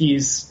is that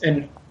he's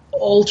an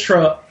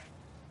ultra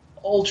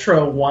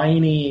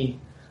whiny,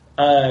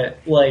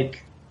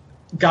 like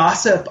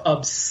gossip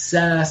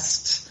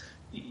obsessed,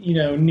 you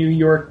know, New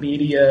York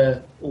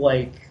media,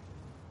 like,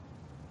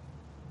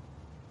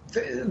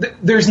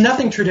 there's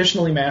nothing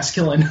traditionally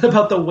masculine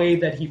about the way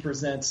that he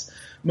presents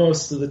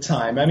most of the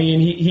time. I mean,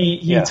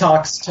 he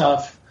talks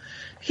tough.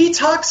 He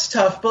talks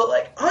tough, but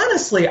like,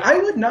 honestly, I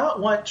would not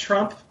want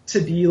Trump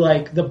to be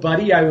like the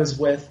buddy I was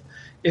with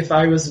if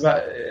I was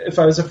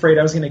afraid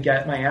I was going to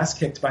get my ass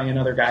kicked by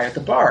another guy at the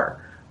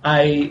bar.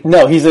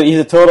 No, he's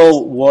a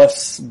total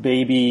wuss,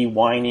 baby,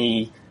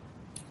 whiny,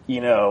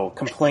 you know,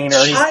 complainer.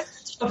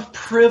 Of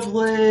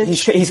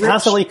privilege. He's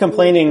constantly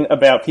complaining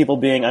about people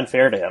being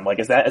unfair to him. Like,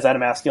 is that a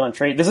masculine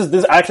trait?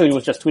 This actually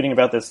was just tweeting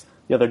about this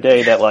the other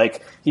day, that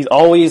like he's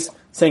always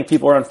saying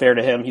people are unfair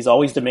to him. He's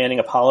always demanding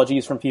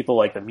apologies from people.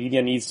 Like, the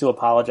media needs to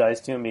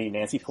apologize to me.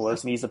 Nancy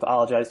Pelosi needs to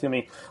apologize to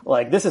me.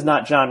 Like, this is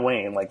not John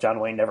Wayne. Like, John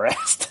Wayne never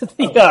asked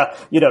the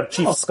you know,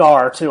 Chief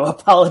Scar to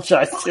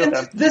apologize to him.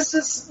 This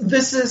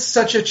is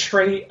such a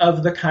trait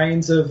of the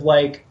kinds of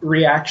like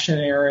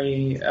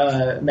reactionary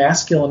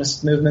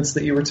masculinist movements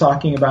that you were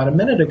talking about a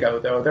minute ago.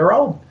 Though they're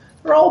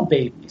all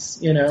babies.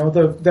 You know,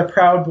 the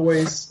Proud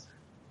Boys.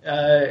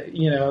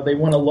 You know, they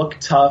want to look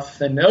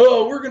tough and,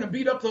 oh, we're going to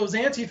beat up those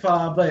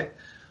Antifa, but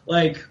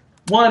like,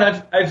 one,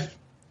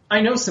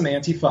 I know some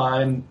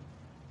Antifa, and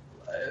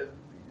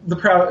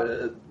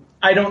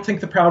I don't think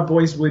the Proud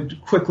Boys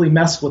would quickly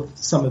mess with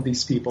some of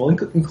these people,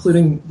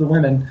 including the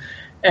women.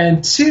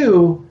 And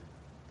two,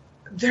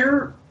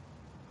 they're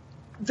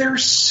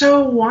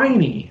so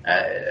whiny.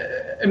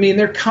 I mean,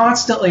 they're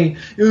constantly,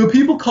 you know,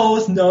 people call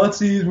us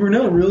Nazis. We're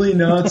not really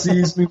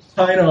Nazis. We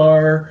kind of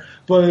are,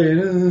 but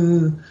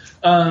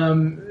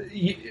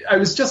I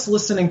was just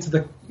listening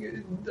to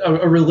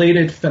a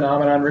related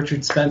phenomenon,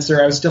 Richard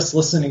Spencer. I was just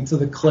listening to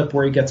the clip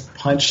where he gets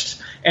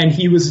punched, and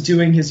he was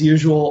doing his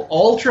usual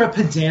ultra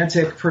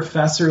pedantic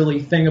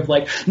professorly thing of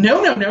like,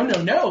 no,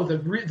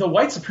 the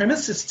white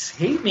supremacists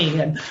hate me,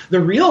 and the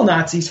real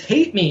Nazis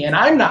hate me, and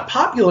I'm not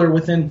popular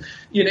within,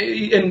 you know,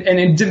 and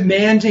in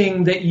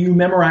demanding that you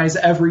memorize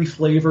every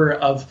flavor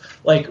of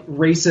like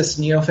racist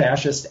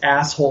neo-fascist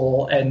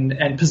asshole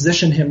and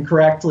position him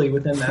correctly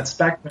within that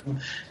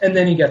spectrum, and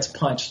then he gets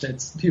punched.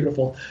 It's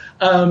beautiful.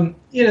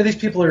 You know, these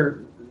people.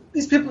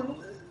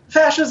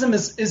 Fascism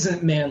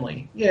isn't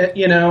manly. Yeah,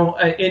 you know,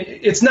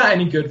 it's not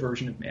any good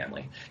version of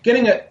manly.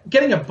 Getting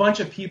a bunch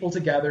of people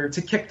together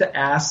to kick the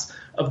ass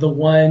of the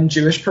one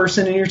Jewish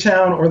person in your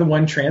town or the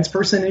one trans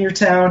person in your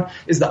town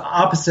is the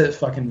opposite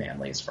fucking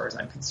manly, as far as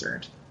I'm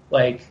concerned.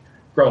 Like,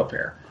 grow a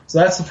pair. So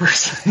that's the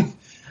first thing.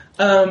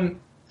 And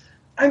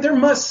there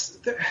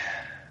must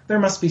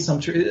be some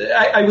truth.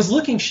 I was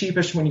looking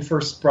sheepish when you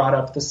first brought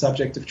up the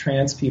subject of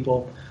trans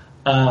people,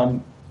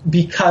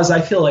 because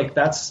I feel like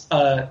that's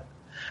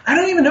I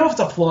don't even know if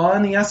it's a flaw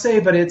in the essay,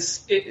 but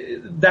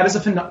that is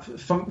a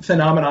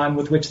phenomenon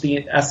with which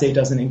the essay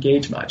doesn't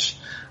engage much.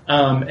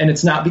 And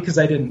it's not because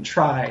I didn't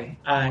try.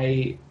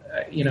 I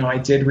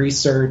did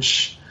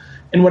research,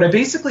 and what I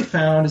basically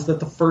found is that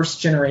the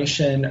first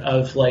generation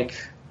of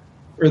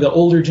the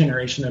older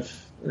generation of,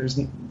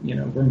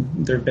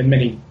 there have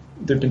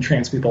been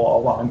trans people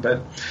all along,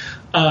 but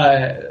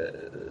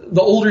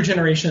the older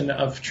generation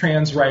of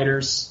trans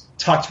writers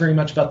talked very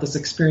much about this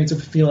experience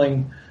of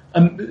feeling,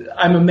 I'm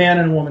a man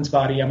in a woman's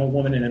body, I'm a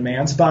woman in a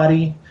man's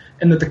body,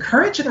 and that the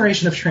current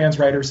generation of trans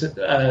writers,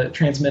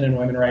 trans men and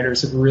women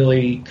writers, have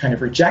really kind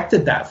of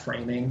rejected that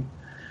framing.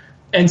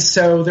 And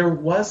so there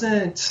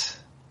wasn't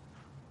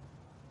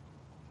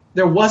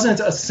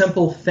a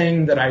simple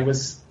thing that I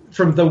was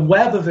from the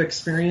web of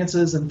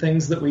experiences and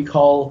things that we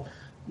call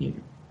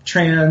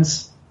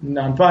trans,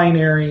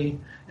 non-binary,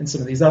 and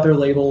some of these other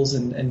labels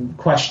and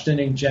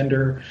questioning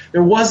gender,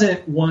 there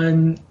wasn't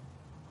one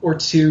or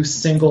two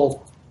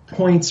single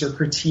points or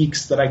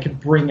critiques that I could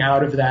bring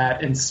out of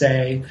that and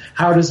say,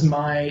 how does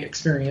my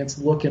experience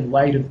look in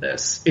light of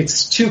this?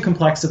 It's too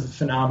complex of a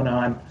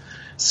phenomenon.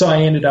 So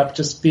I ended up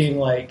just being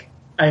like,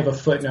 I have a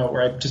footnote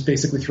where I just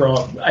basically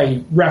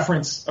I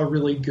reference a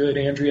really good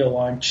Andrea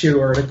Long Chu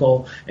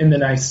article, and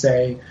then I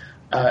say,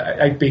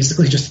 I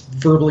basically just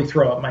verbally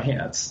throw up my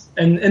hands.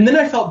 And then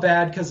I felt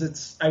bad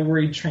because I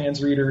worried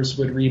trans readers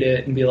would read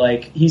it and be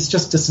like, he's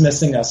just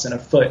dismissing us in a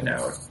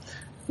footnote.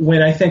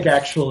 When I think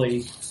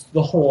actually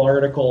the whole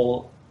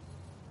article,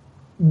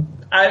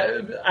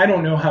 I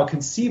don't know how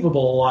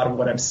conceivable a lot of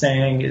what I'm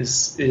saying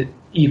it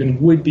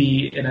even would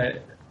be in a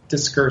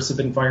discursive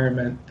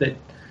environment that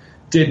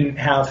didn't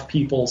have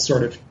people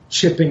sort of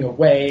chipping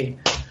away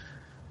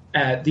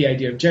at the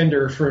idea of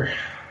gender for,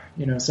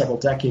 several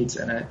decades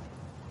in it.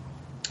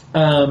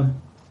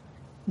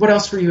 What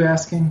else were you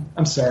asking?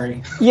 I'm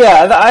sorry.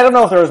 Yeah, I don't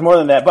know if there was more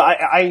than that, but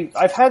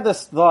I've had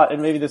this thought,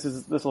 and maybe this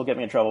will get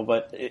me in trouble,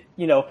 but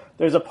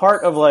there's a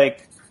part of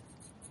like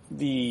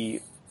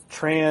the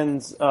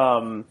trans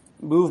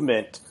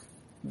movement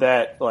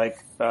that like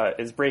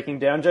is breaking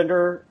down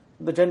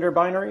the gender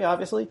binary,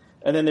 obviously,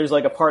 and then there's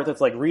like a part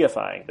that's like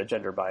reifying the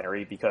gender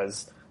binary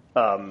because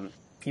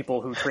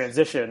people who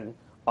transition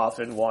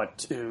often want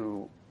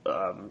to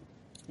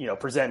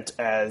present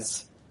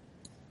as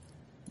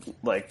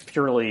like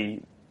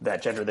purely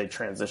that gender they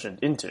transitioned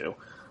into.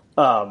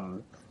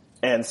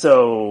 And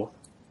so,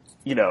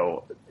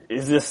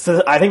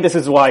 I think this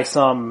is why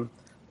some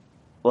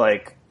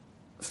like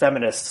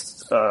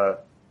feminists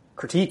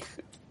critique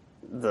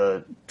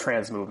the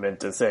trans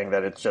movement as saying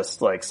that it's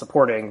just like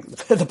supporting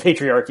the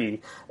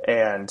patriarchy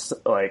and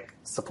like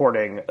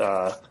supporting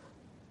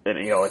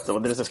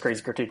there's this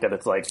crazy critique that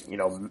it's like,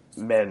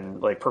 men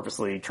like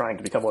purposely trying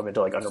to become women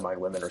to like undermine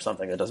women or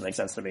something that doesn't make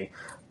sense to me.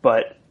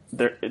 But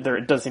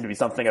there does seem to be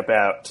something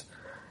about,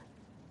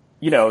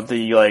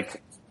 the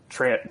like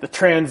the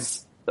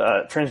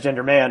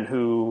transgender man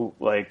who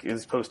like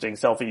is posting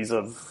selfies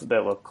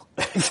that look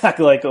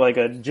exactly like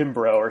a gym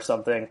bro or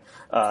something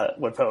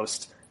would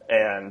post,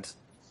 and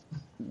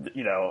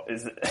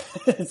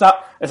it's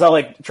not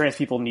like trans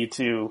people need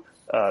to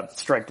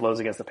strike blows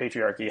against the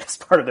patriarchy as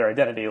part of their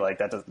identity. Like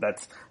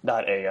that's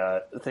not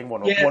a thing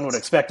one would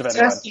expect of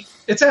anyone.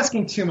 It's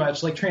asking too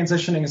much. Like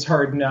transitioning is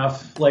hard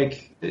enough.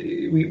 Like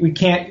we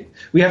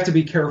have to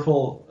be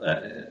careful.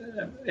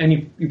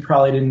 And you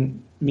probably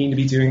didn't mean to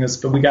be doing this,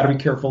 but we got to be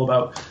careful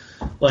about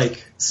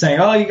like saying,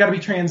 oh, you got to be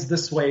trans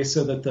this way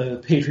so that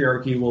the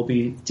patriarchy will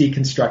be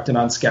deconstructed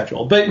on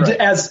schedule. But right.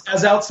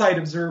 as outside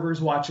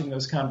observers watching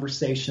those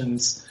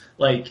conversations,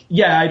 like,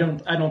 yeah, I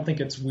don't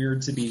think it's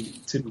weird to be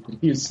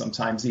confused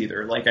sometimes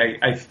either. Like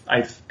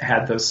I've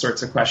had those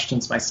sorts of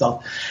questions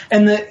myself.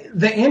 And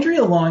the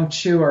Andrea Long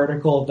Chu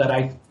article that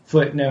I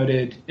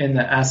footnoted in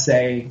the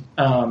essay,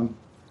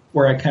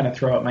 where I kind of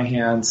throw up my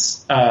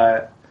hands,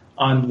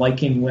 on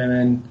liking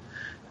women,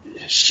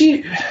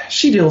 she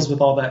deals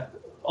with all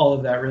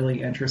of that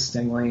really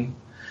interestingly.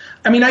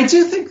 I mean, I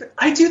do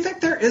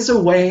think there is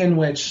a way in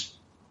which,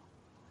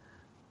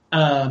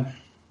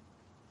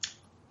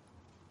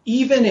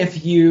 even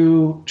if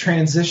you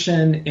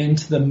transition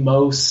into the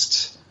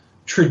most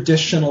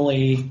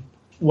traditionally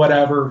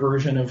whatever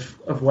version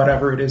of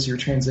whatever it is you're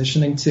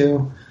transitioning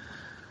to,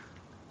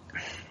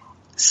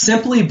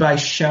 simply by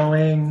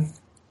showing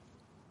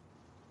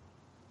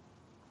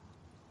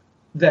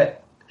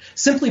that,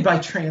 simply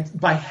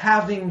by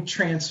having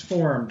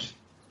transformed,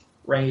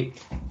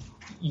 right,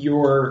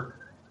 you're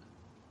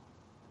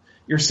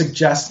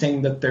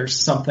suggesting that there's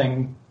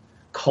something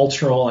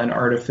cultural and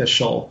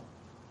artificial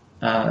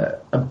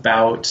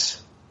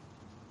about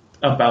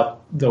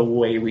the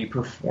way we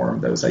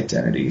perform those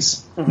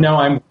identities. Mm-hmm.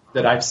 Now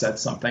I've said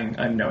something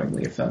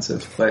unknowingly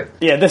offensive, but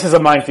yeah, this is a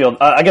minefield.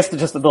 I guess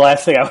just the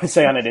last thing I would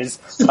say on it is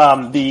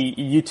the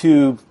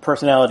YouTube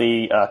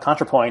personality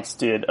ContraPoints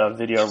did a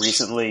video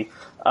recently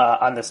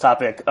on this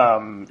topic.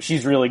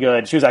 She's really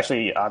good. She was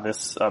actually on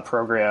this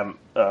program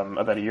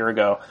about a year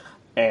ago,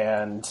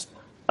 and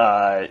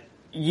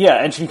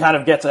and she kind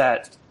of gets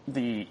at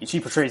she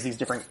portrays these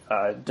different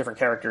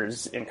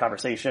characters in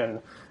conversation,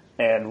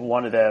 and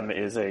one of them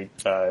is a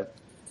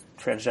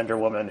transgender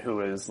woman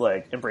who is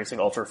like embracing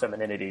ultra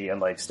femininity and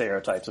like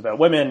stereotypes about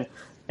women,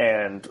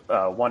 and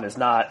one is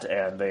not,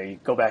 and they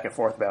go back and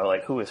forth about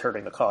like who is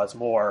hurting the cause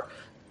more.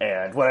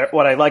 And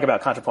what I like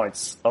about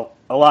ContraPoints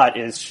a lot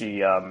is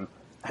she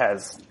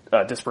has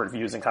disparate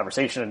views in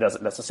conversation and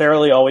doesn't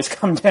necessarily always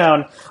come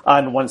down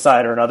on one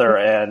side or another,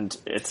 and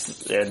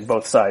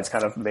both sides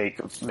kind of make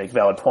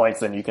valid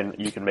points, and you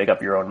can make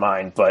up your own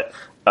mind. But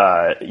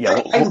I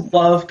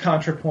love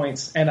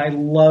ContraPoints, and I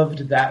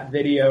loved that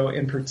video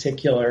in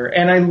particular,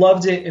 and I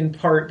loved it in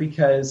part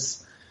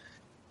because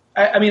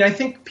I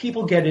think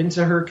people get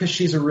into her because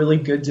she's a really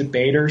good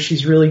debater.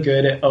 She's really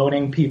good at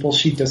owning people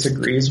she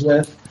disagrees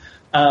with,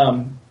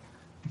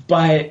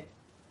 but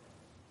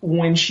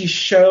when she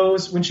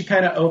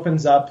kind of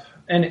opens up,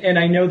 and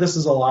I know this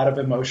is a lot of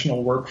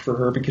emotional work for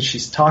her because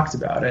she's talked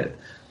about it,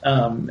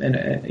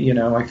 and you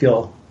know, I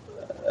feel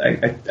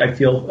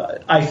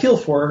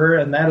for her,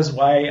 and that is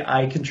why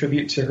I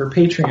contribute to her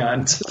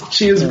Patreon.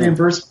 She is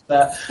reimbursed for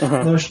that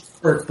emotional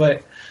work,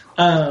 but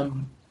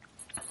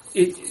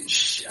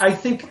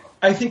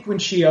I think when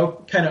she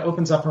kind of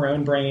opens up her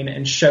own brain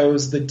and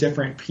shows the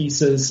different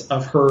pieces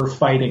of her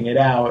fighting it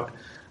out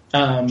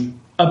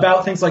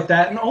about things like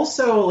that, and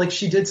also like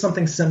she did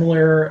something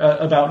similar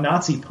about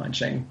Nazi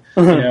punching.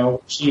 You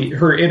know,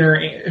 her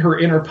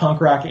inner punk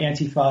rock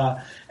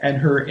Antifa and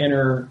her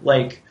inner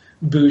like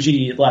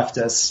bougie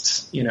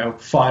leftist, you know,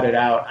 fought it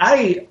out.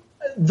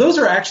 Those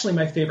are actually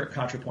my favorite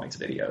ContraPoints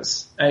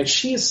videos.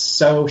 She is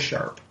so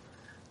sharp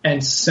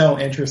and so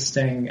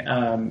interesting,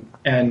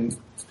 and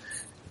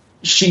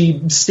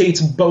she states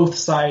both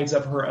sides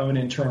of her own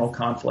internal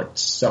conflict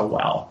so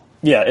well.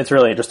 Yeah, it's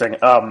really interesting.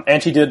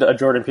 And she did a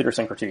Jordan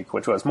Peterson critique,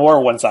 which was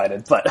more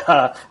one-sided, but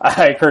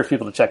I encourage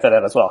people to check that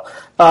out as well.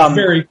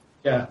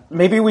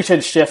 Maybe we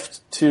should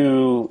shift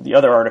to the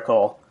other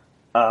article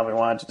we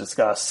wanted to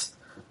discuss,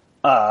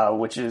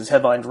 which is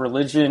headlined,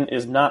 "Religion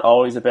is not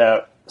always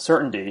about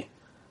certainty."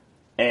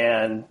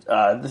 And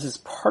this is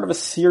part of a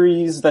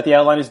series that the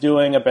Outline is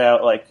doing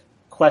about like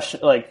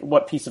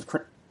what piece of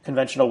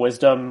conventional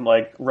wisdom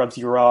like rubs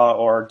you raw,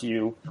 or do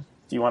you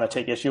want to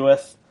take issue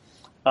with?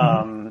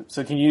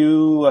 So can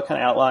you kind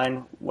of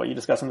outline what you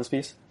discuss in this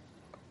piece?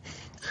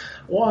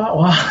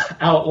 Wow,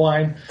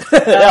 outline.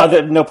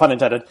 No pun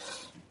intended.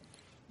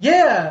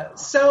 Yeah,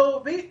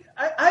 so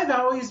I've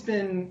always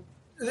been,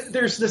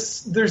 there's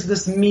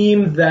this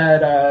meme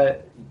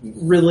that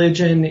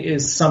religion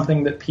is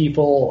something that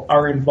people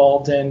are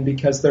involved in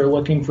because they're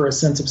looking for a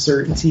sense of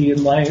certainty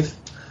in life.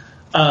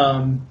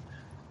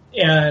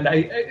 And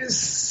I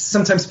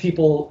sometimes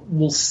people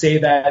will say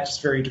that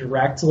just very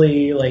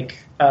directly, like,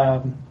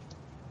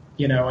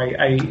 you know,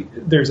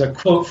 there's a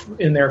quote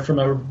in there from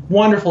a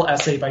wonderful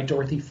essay by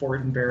Dorothy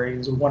Fortenberry,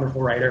 who's a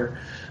wonderful writer,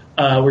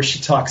 where she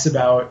talks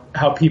about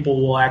how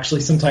people will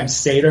actually sometimes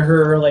say to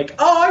her, like,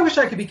 "Oh, I wish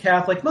I could be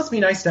Catholic. Must be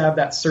nice to have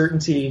that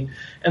certainty."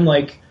 And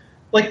like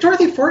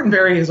Dorothy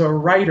Fortenberry is a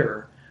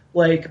writer.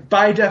 Like,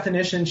 by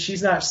definition,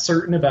 she's not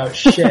certain about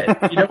shit.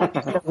 You don't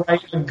become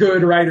a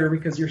good writer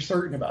because you're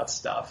certain about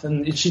stuff.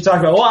 And she talked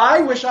about, well,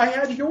 I wish I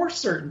had your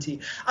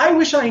certainty. I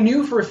wish I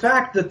knew for a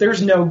fact that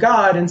there's no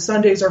God and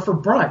Sundays are for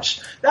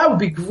brunch. That would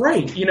be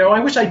great. You know,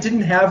 I wish I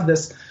didn't have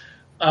this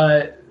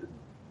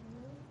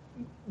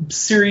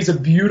series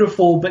of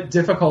beautiful but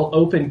difficult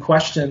open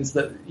questions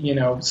that, you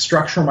know,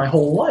 structure my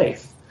whole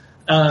life.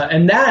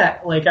 And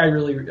that, like, I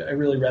really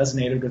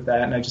resonated with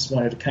that, and I just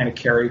wanted to kind of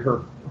carry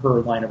her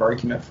line of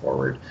argument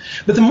forward.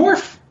 But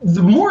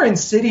the more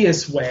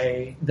insidious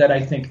way that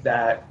I think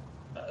that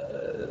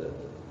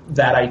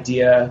that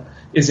idea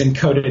is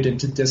encoded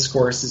into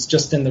discourse is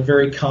just in the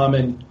very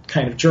common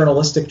kind of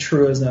journalistic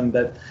truism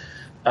that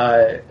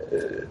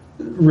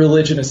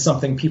religion is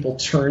something people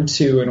turn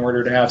to in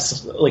order to have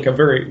like a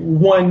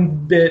one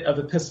bit of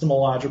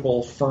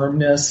epistemological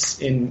firmness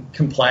in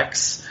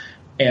complex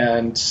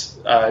and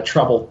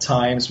troubled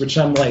times, which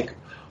I'm like,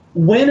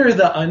 when are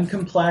the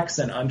uncomplex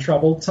and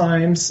untroubled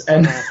times,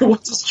 and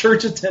what does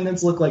church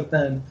attendance look like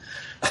then?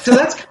 So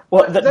that's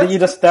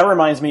that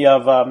reminds me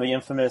of the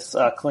infamous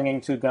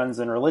 "clinging to guns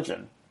and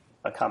religion,"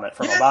 a comment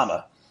from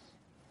Obama.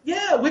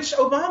 Yeah, which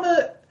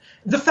Obama,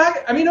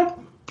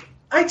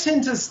 I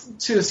tend to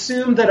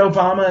assume that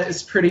Obama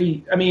is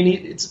pretty. I mean,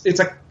 it's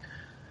a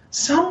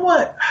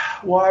somewhat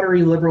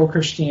watery liberal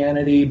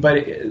Christianity,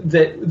 but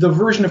that the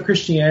version of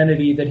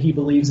Christianity that he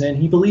believes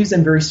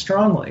in very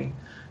strongly.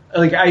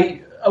 Like,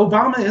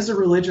 Obama is a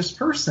religious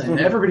person.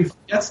 Mm-hmm. Everybody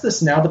forgets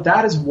this now, but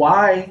that is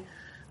why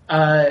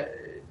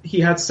he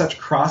had such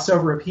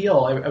crossover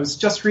appeal. I was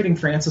just reading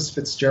Frances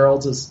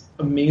Fitzgerald's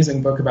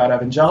amazing book about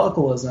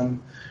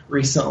evangelicalism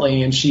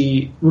recently, and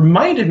she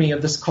reminded me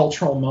of this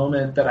cultural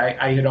moment that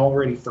I had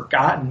already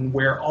forgotten,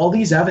 where all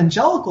these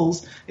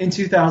evangelicals in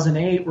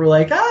 2008 were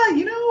like,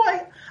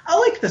 I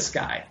like this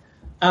guy.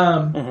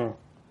 And,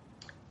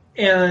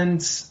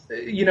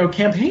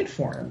 campaigned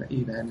for him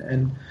even.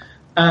 And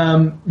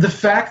the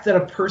fact that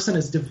a person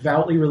as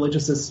devoutly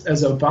religious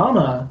as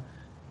Obama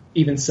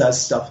even says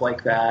stuff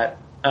like that,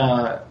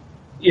 I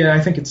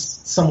think it's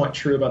somewhat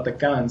true about the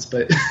guns,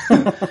 but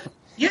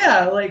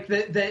yeah, like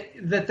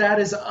that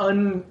is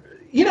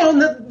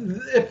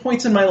at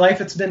points in my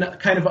life, it's been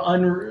kind of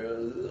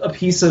a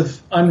piece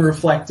of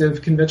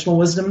unreflective conventional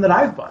wisdom that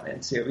I've bought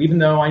into, even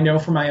though I know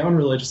from my own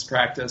religious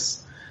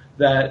practice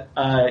that,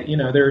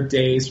 there are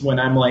days when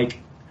I'm like,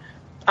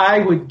 I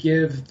would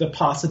give the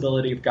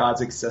possibility of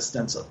God's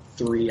existence a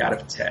 3 out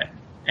of 10.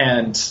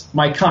 And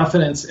my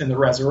confidence in the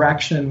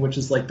resurrection, which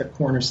is like the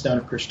cornerstone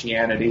of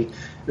Christianity,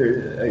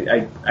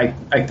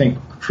 I think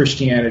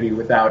Christianity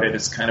without it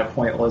is kind of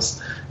pointless,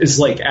 is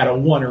like at a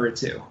 1 or a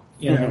 2.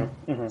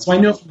 So I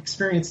know from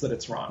experience that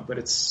it's wrong, but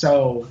it's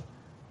so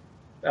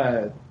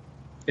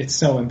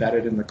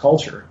embedded in the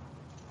culture.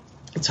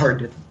 It's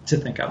hard to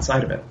think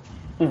outside of it.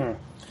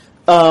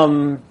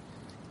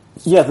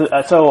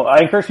 Yeah, so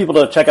I encourage people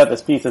to check out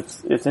this piece.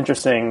 It's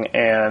interesting,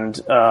 and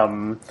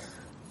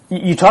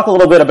you talk a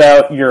little bit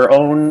about your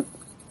own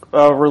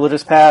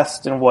religious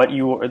past and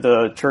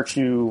the church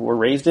you were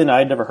raised in.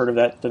 I'd never heard of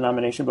that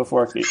denomination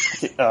before.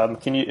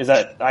 Can you? Is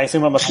that? I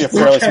assume it must be a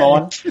fairly small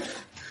one.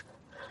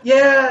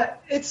 Yeah,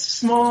 it's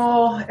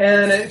small,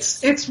 and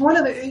it's one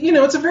of the,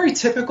 it's a very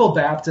typical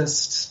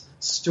Baptist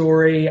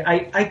story.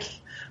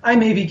 I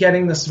may be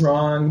getting this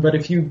wrong, but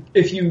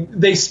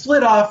they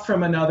split off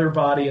from another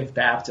body of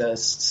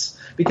Baptists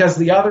because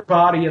the other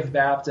body of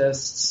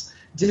Baptists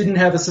didn't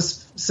have a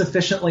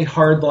sufficiently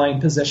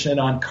hardline position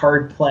on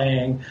card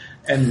playing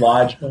and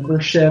lodge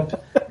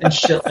membership and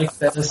shit like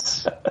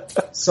this.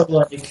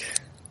 So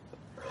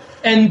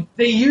and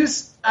they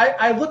use,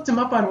 I looked them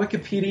up on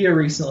Wikipedia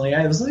recently.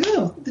 I was like,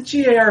 oh, the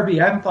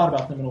GARB. I haven't thought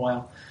about them in a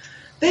while.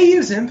 They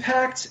use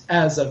impact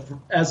as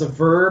a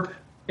verb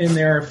in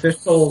their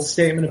official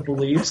statement of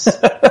beliefs.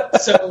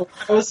 So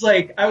I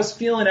was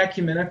feeling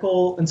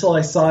ecumenical until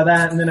I saw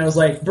that, and then I was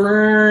like,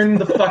 burn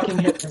the fucking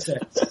heretics.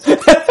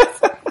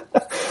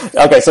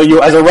 Okay, so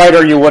you, as a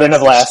writer, you wouldn't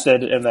have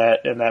lasted in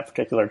that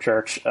particular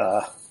church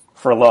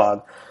for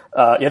long.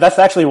 Yeah, that's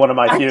actually one of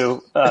my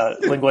few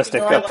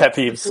linguistic pet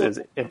peeves is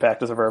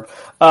impact as a verb.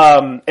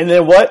 And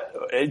then what,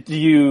 do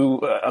you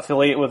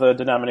affiliate with a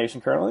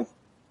denomination currently?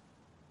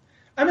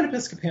 I'm an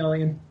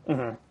Episcopalian.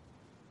 Mm-hmm.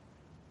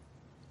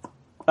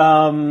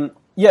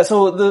 Yeah,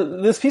 so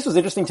this piece was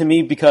interesting to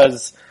me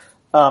because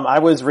I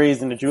was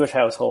raised in a Jewish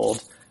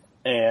household,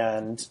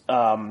 and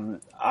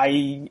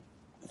I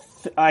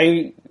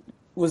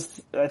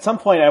was, at some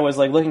point I was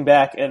looking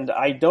back, and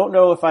I don't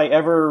know if I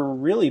ever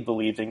really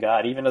believed in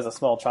God, even as a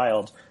small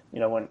child.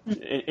 When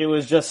it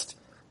was just,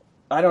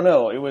 I don't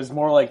know, it was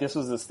more like this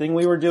was this thing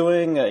we were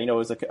doing. It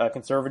was a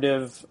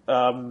conservative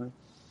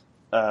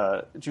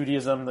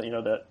Judaism,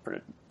 that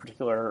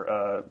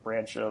particular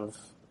branch of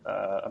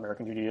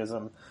American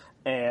Judaism,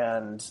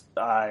 and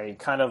I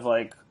kind of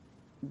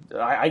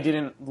I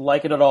didn't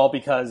like it at all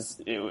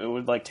because it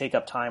would take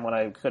up time when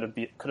I could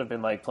have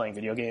been playing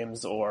video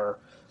games or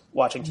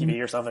watching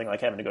TV or something,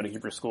 having to go to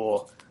Hebrew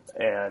school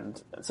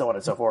and so on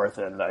and so forth.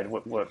 And I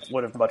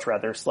would have much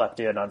rather slept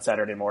in on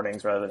Saturday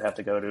mornings rather than have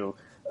to go to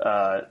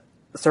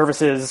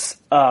services.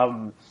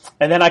 And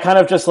then I kind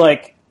of just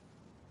I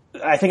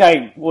think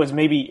I was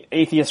maybe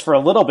atheist for a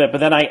little bit, but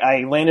then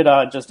I landed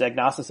on just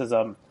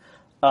agnosticism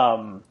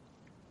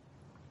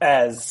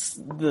as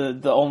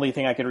the only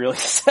thing I could really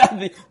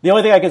say. The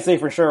only thing I could say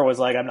for sure was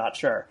I'm not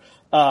sure.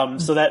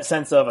 So that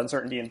sense of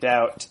uncertainty and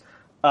doubt,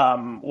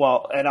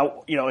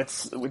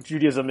 it's,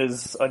 Judaism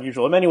is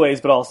unusual in many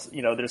ways, but also,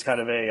 there's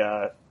kind of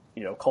a,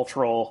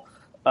 cultural,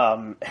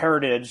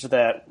 heritage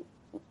that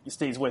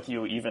stays with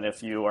you even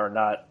if you are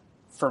not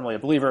firmly a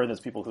believer. There's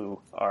people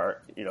who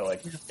are,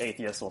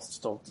 atheists will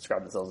still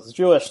describe themselves as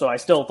Jewish. So I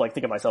still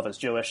think of myself as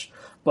Jewish,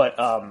 but,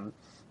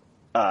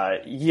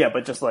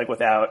 but just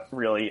without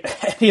really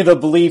any of the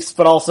beliefs,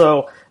 but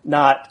also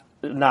not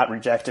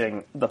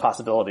rejecting the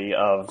possibility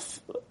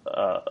of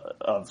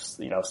a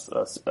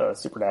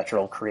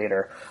supernatural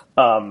creator.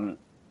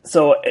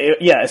 So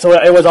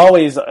it was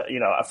always,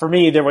 for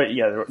me, there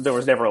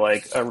was never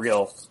a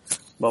real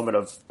moment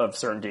of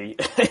certainty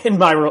in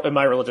my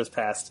religious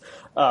past.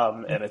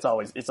 And it's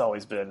always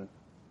been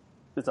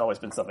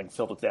something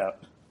filled with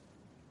doubt.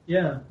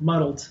 Yeah.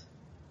 Muddled.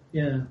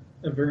 Yeah.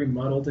 A very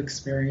muddled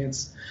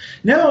experience.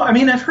 No, I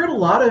mean, I've heard a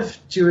lot of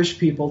Jewish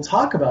people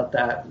talk about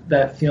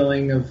that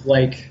feeling of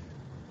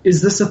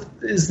is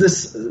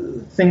this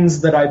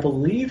things that I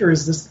believe, or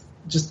is this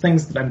just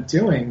things that I'm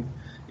doing?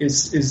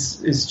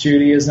 Is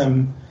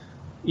Judaism,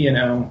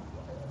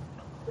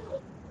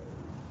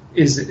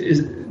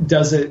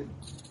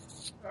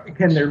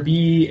 can there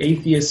be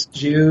atheist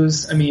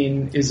Jews? I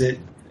mean, is it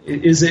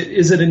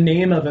a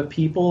name of a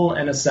people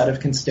and a set of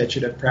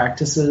constitutive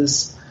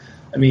practices?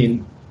 I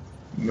mean,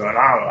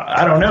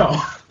 I don't know.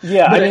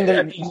 Yeah, but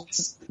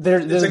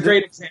there's a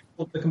great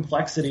example of the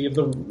complexity of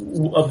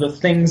the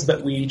things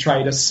that we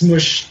try to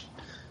smush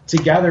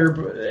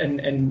together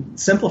and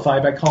simplify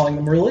by calling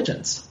them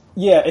religions.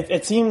 Yeah,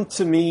 it seemed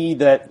to me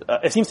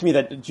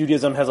that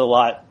Judaism has a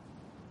lot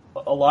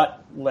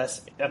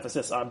less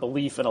emphasis on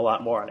belief and a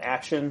lot more on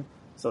action.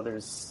 So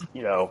there's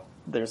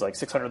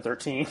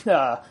 613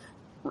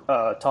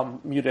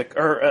 Talmudic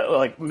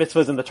or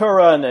mitzvahs in the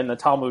Torah, and the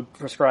Talmud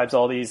prescribes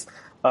all these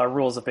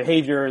rules of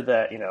behavior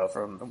that,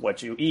 from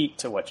what you eat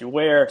to what you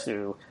wear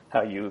to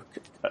how you,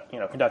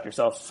 conduct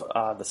yourself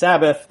on the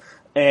Sabbath.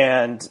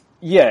 And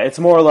yeah, it's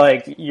more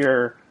like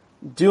you're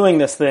doing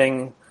this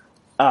thing.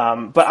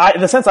 But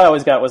the sense I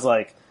always got was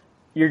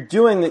you're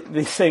doing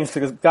these things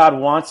because God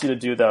wants you to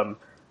do them,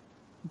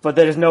 but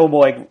there's no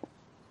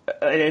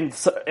and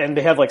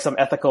they have some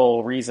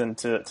ethical reason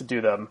to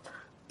do them.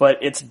 But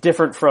it's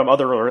different from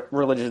other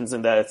religions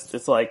in that it's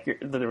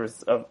there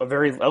was a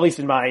very, at least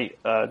in my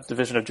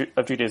division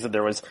of Judaism,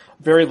 there was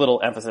very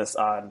little emphasis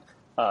on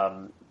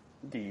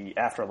the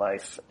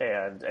afterlife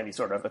and any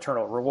sort of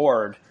eternal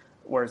reward.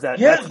 Whereas that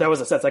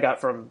was a sense I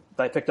got that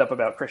I picked up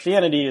about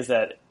Christianity, is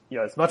that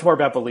it's much more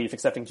about belief,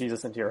 accepting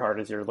Jesus into your heart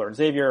as your Lord and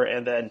Savior,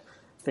 and then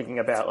thinking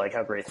about like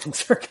how great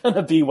things are going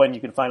to be when you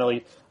can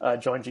finally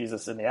join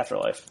Jesus in the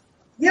afterlife.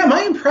 Yeah,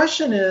 my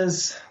impression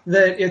is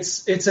that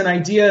it's an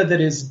idea that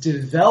is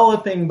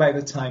developing by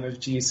the time of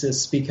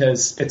Jesus,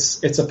 because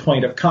it's a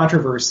point of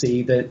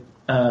controversy that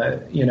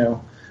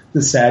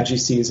the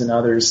Sadducees and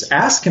others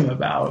ask him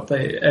about.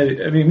 But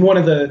I mean, one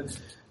of the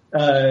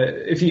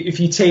if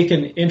you take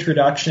an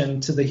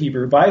introduction to the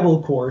Hebrew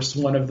Bible course,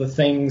 one of the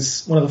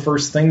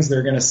first things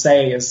they're going to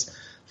say is, as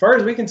far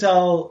as we can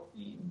tell,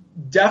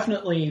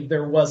 definitely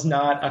there was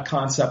not a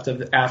concept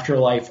of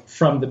afterlife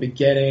from the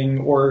beginning,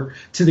 or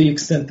to the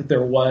extent that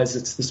there was,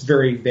 it's this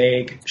very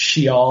vague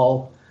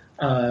Sheol,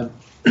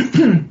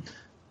 and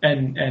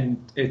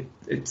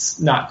it's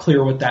not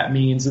clear what that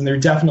means. And there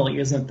definitely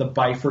isn't the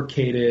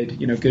bifurcated,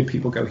 good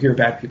people go here,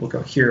 bad people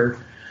go here.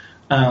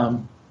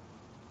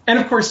 And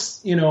of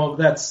course,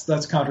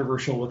 that's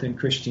controversial within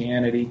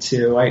Christianity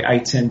too. I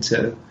tend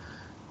to,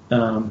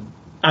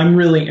 I'm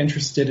really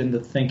interested in the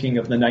thinking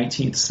of the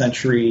 19th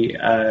century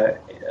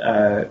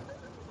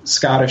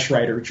Scottish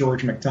writer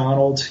George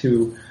MacDonald,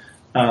 who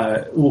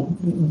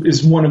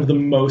is one of the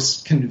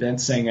most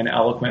convincing and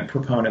eloquent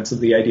proponents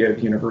of the idea of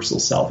universal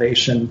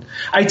salvation.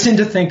 I tend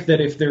to think that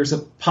if there's a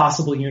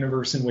possible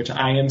universe in which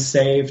I am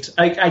saved,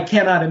 I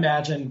cannot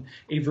imagine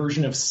a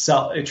version of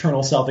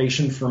eternal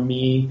salvation for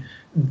me,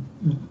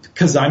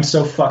 because I'm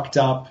so fucked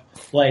up.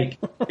 Like,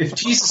 if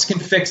Jesus can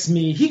fix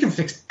me, he can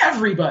fix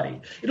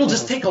everybody. It'll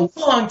just take a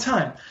long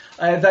time.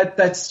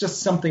 That's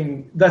just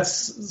something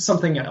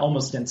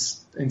almost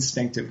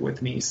instinctive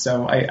with me.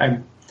 So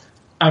I'm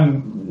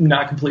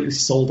not completely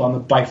sold on the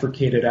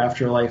bifurcated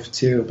afterlife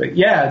too. But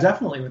yeah,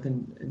 definitely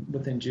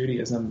within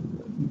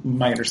Judaism,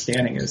 my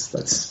understanding is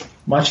that's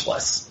much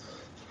less.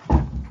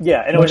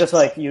 Yeah, and it was just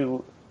like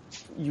you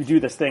do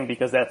this thing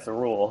because that's the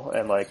rule,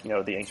 and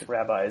the ancient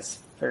rabbis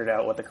figured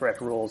out what the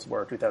correct rules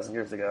were 2,000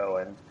 years ago,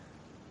 and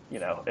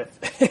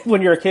if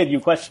when you're a kid, you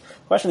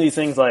question these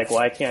things like,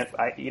 why can't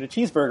I eat a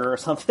cheeseburger or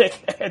something?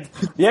 And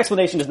the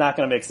explanation is not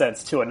going to make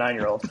sense to a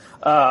 9-year-old.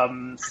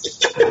 That's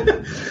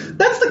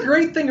the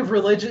great thing of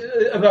religion,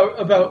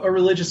 about a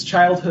religious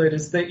childhood,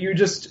 is that you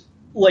just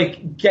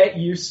get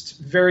used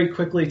very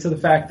quickly to the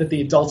fact that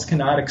the adults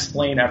cannot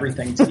explain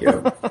everything to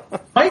you.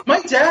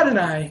 My dad and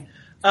I,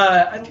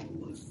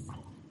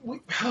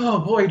 oh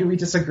boy, do we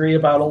disagree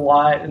about a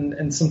lot,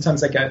 and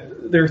sometimes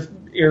there are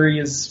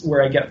areas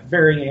where I get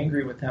very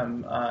angry with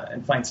him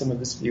and find some of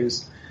his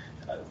views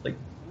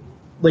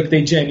like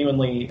they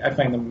genuinely, I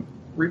find them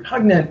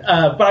repugnant,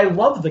 but I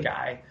love the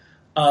guy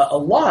a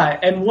lot.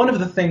 And one of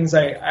the things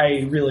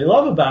I really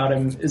love about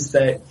him is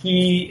that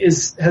he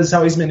has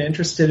always been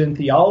interested in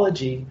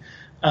theology,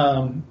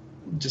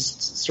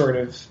 just sort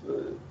of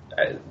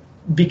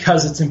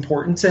because it's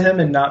important to him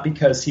and not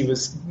because he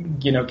was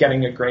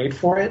getting a grade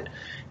for it.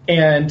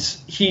 And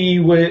he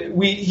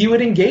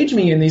would engage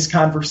me in these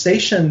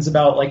conversations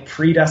about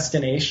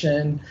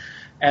predestination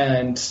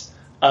and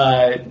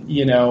what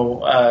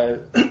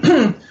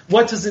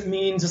does it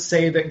mean to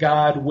say that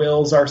God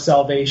wills our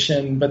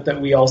salvation, but that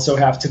we also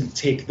have to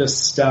take this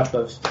step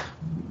of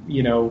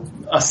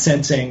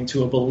assenting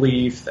to a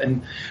belief.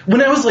 And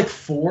when I was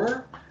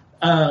 4,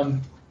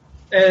 and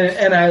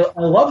I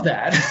love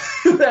that.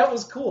 That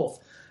was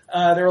cool.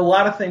 There are a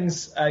lot of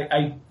things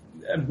I'm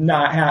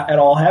not at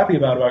all happy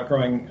about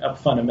growing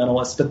up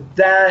fundamentalist, but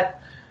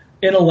that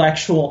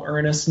intellectual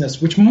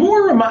earnestness, which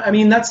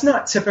that's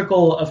not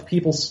typical of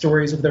people's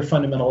stories of their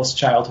fundamentalist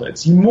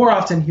childhoods. You more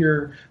often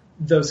hear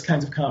those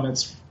kinds of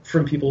comments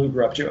from people who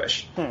grew up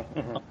Jewish.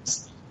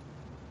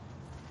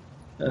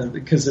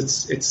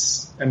 Because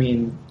it's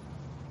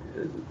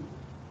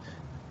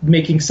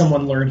making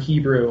someone learn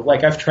Hebrew.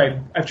 I've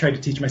tried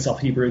to teach myself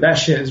Hebrew. That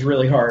shit is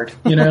really hard,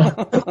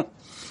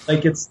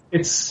 it's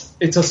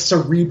a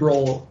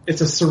cerebral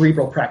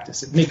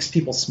practice. It makes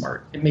people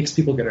smart. It makes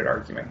people good at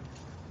arguing.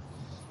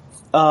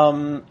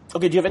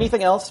 Okay, do you have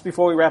anything else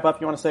before we wrap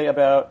up you want to say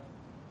about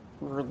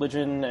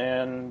religion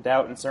and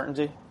doubt and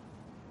certainty?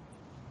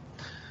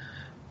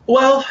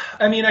 Well,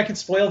 I could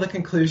spoil the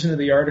conclusion of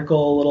the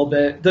article a little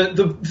bit.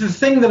 The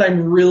thing that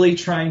I'm really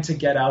trying to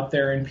get out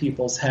there in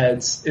people's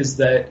heads is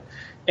that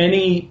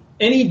any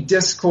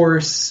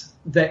discourse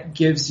that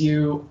gives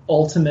you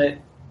ultimate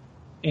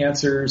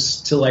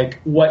answers to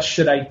what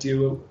should I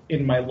do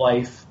in my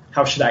life,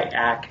 how should I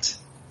act,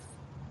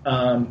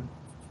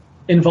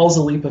 involves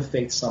a leap of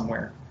faith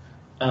somewhere.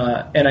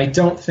 And I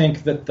don't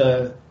think that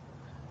the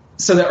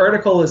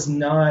article is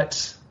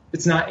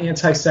it's not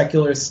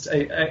anti-secularist.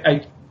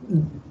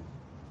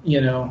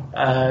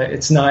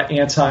 It's not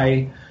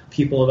anti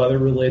people of other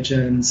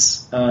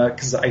religions,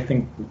 because I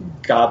think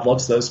God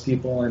loves those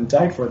people and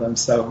died for them.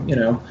 So,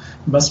 it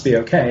must be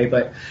okay.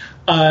 But,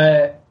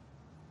 I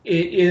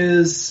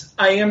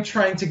am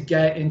trying to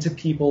get into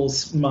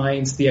people's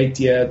minds the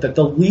idea that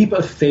the leap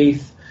of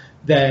faith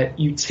that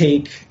you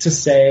take to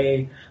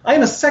say, I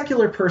am a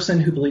secular person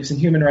who believes in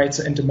human rights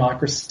and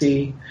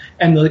democracy,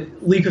 and the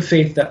leap of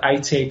faith that I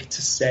take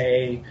to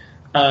say,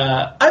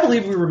 I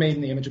believe we were made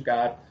in the image of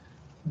God,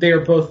 they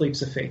are both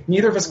leaps of faith.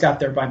 Neither of us got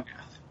there by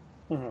math.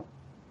 Mm-hmm.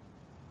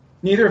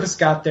 Neither of us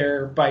got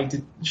there by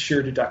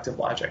sheer deductive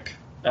logic.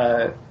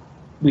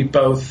 We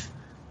both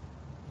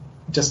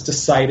just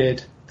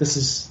decided this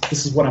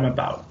is what I'm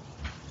about.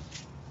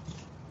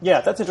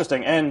 Yeah, that's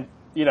interesting. And,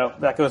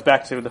 that goes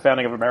back to the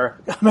founding of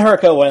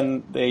America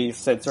when they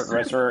said certain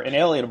rights were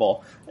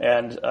inalienable,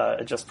 and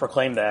it just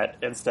proclaimed that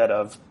instead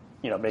of,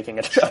 making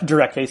a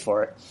direct case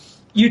for it.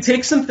 You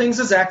take some things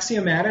as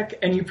axiomatic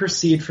and you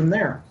proceed from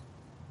there.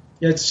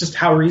 It's just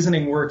how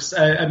reasoning works.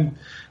 I'm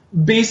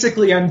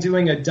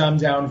doing a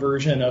dumbed-down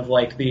version of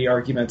like the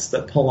arguments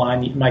that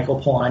Michael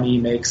Polanyi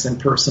makes in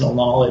Personal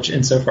Knowledge,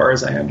 insofar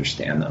as I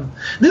understand them.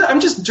 I'm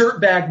just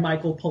dirtbag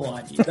Michael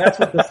Polanyi. That's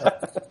what this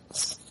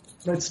is.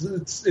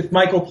 It's if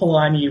Michael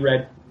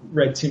Polanyi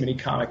read too many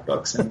comic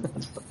books and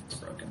it's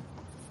broken.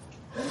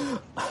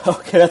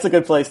 Okay, that's a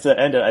good place to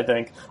end it, I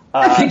think.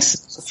 I think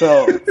so.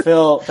 So,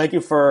 Phil, thank you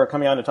for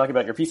coming on to talk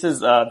about your pieces.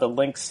 The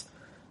links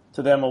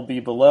to them will be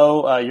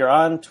below. You're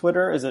on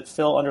Twitter. Is it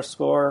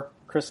Phil_Chrisman?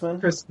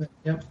 Chrisman,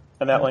 yep.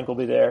 And that link will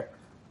be there.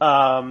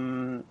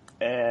 And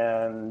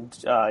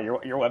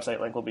your website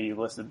link will be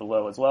listed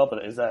below as well. But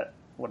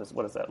what is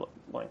that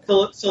link?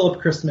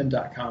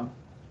 PhilipChrisman.com.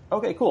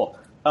 Okay, cool.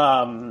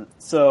 All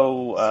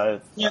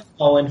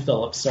in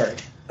Philip. Sorry.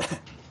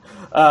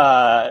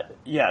 So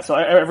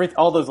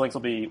all those links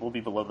will be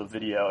below the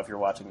video if you're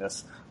watching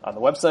this on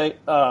the website,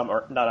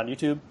 or not on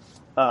YouTube.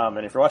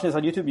 And if you're watching this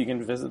on YouTube, you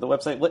can visit the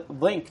website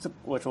linked,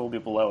 which will be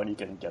below, and you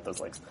can get those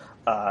links.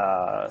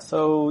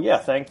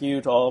 Thank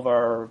you to all of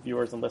our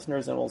viewers and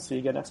listeners, and we'll see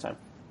you again next time.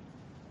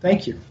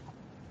 Thank you.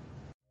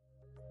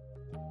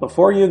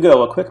 Before you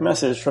go, a quick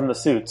message from the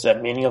suits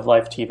at Meaning of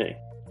Life TV.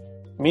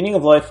 Meaning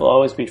of Life will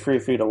always be free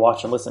for you to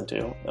watch and listen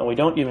to, and we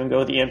don't even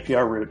go the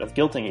NPR route of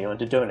guilting you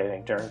into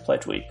donating during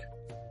Pledge Week.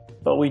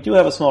 But we do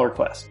have a small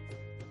request.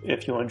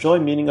 If you enjoy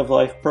Meaning of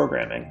Life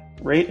programming,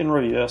 rate and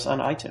review us on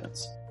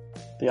iTunes.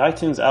 The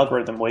iTunes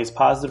algorithm weighs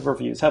positive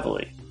reviews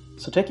heavily,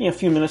 so taking a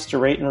few minutes to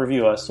rate and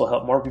review us will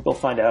help more people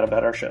find out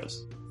about our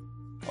shows.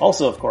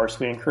 Also, of course,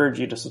 we encourage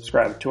you to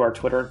subscribe to our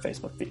Twitter and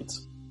Facebook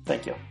feeds.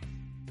 Thank you.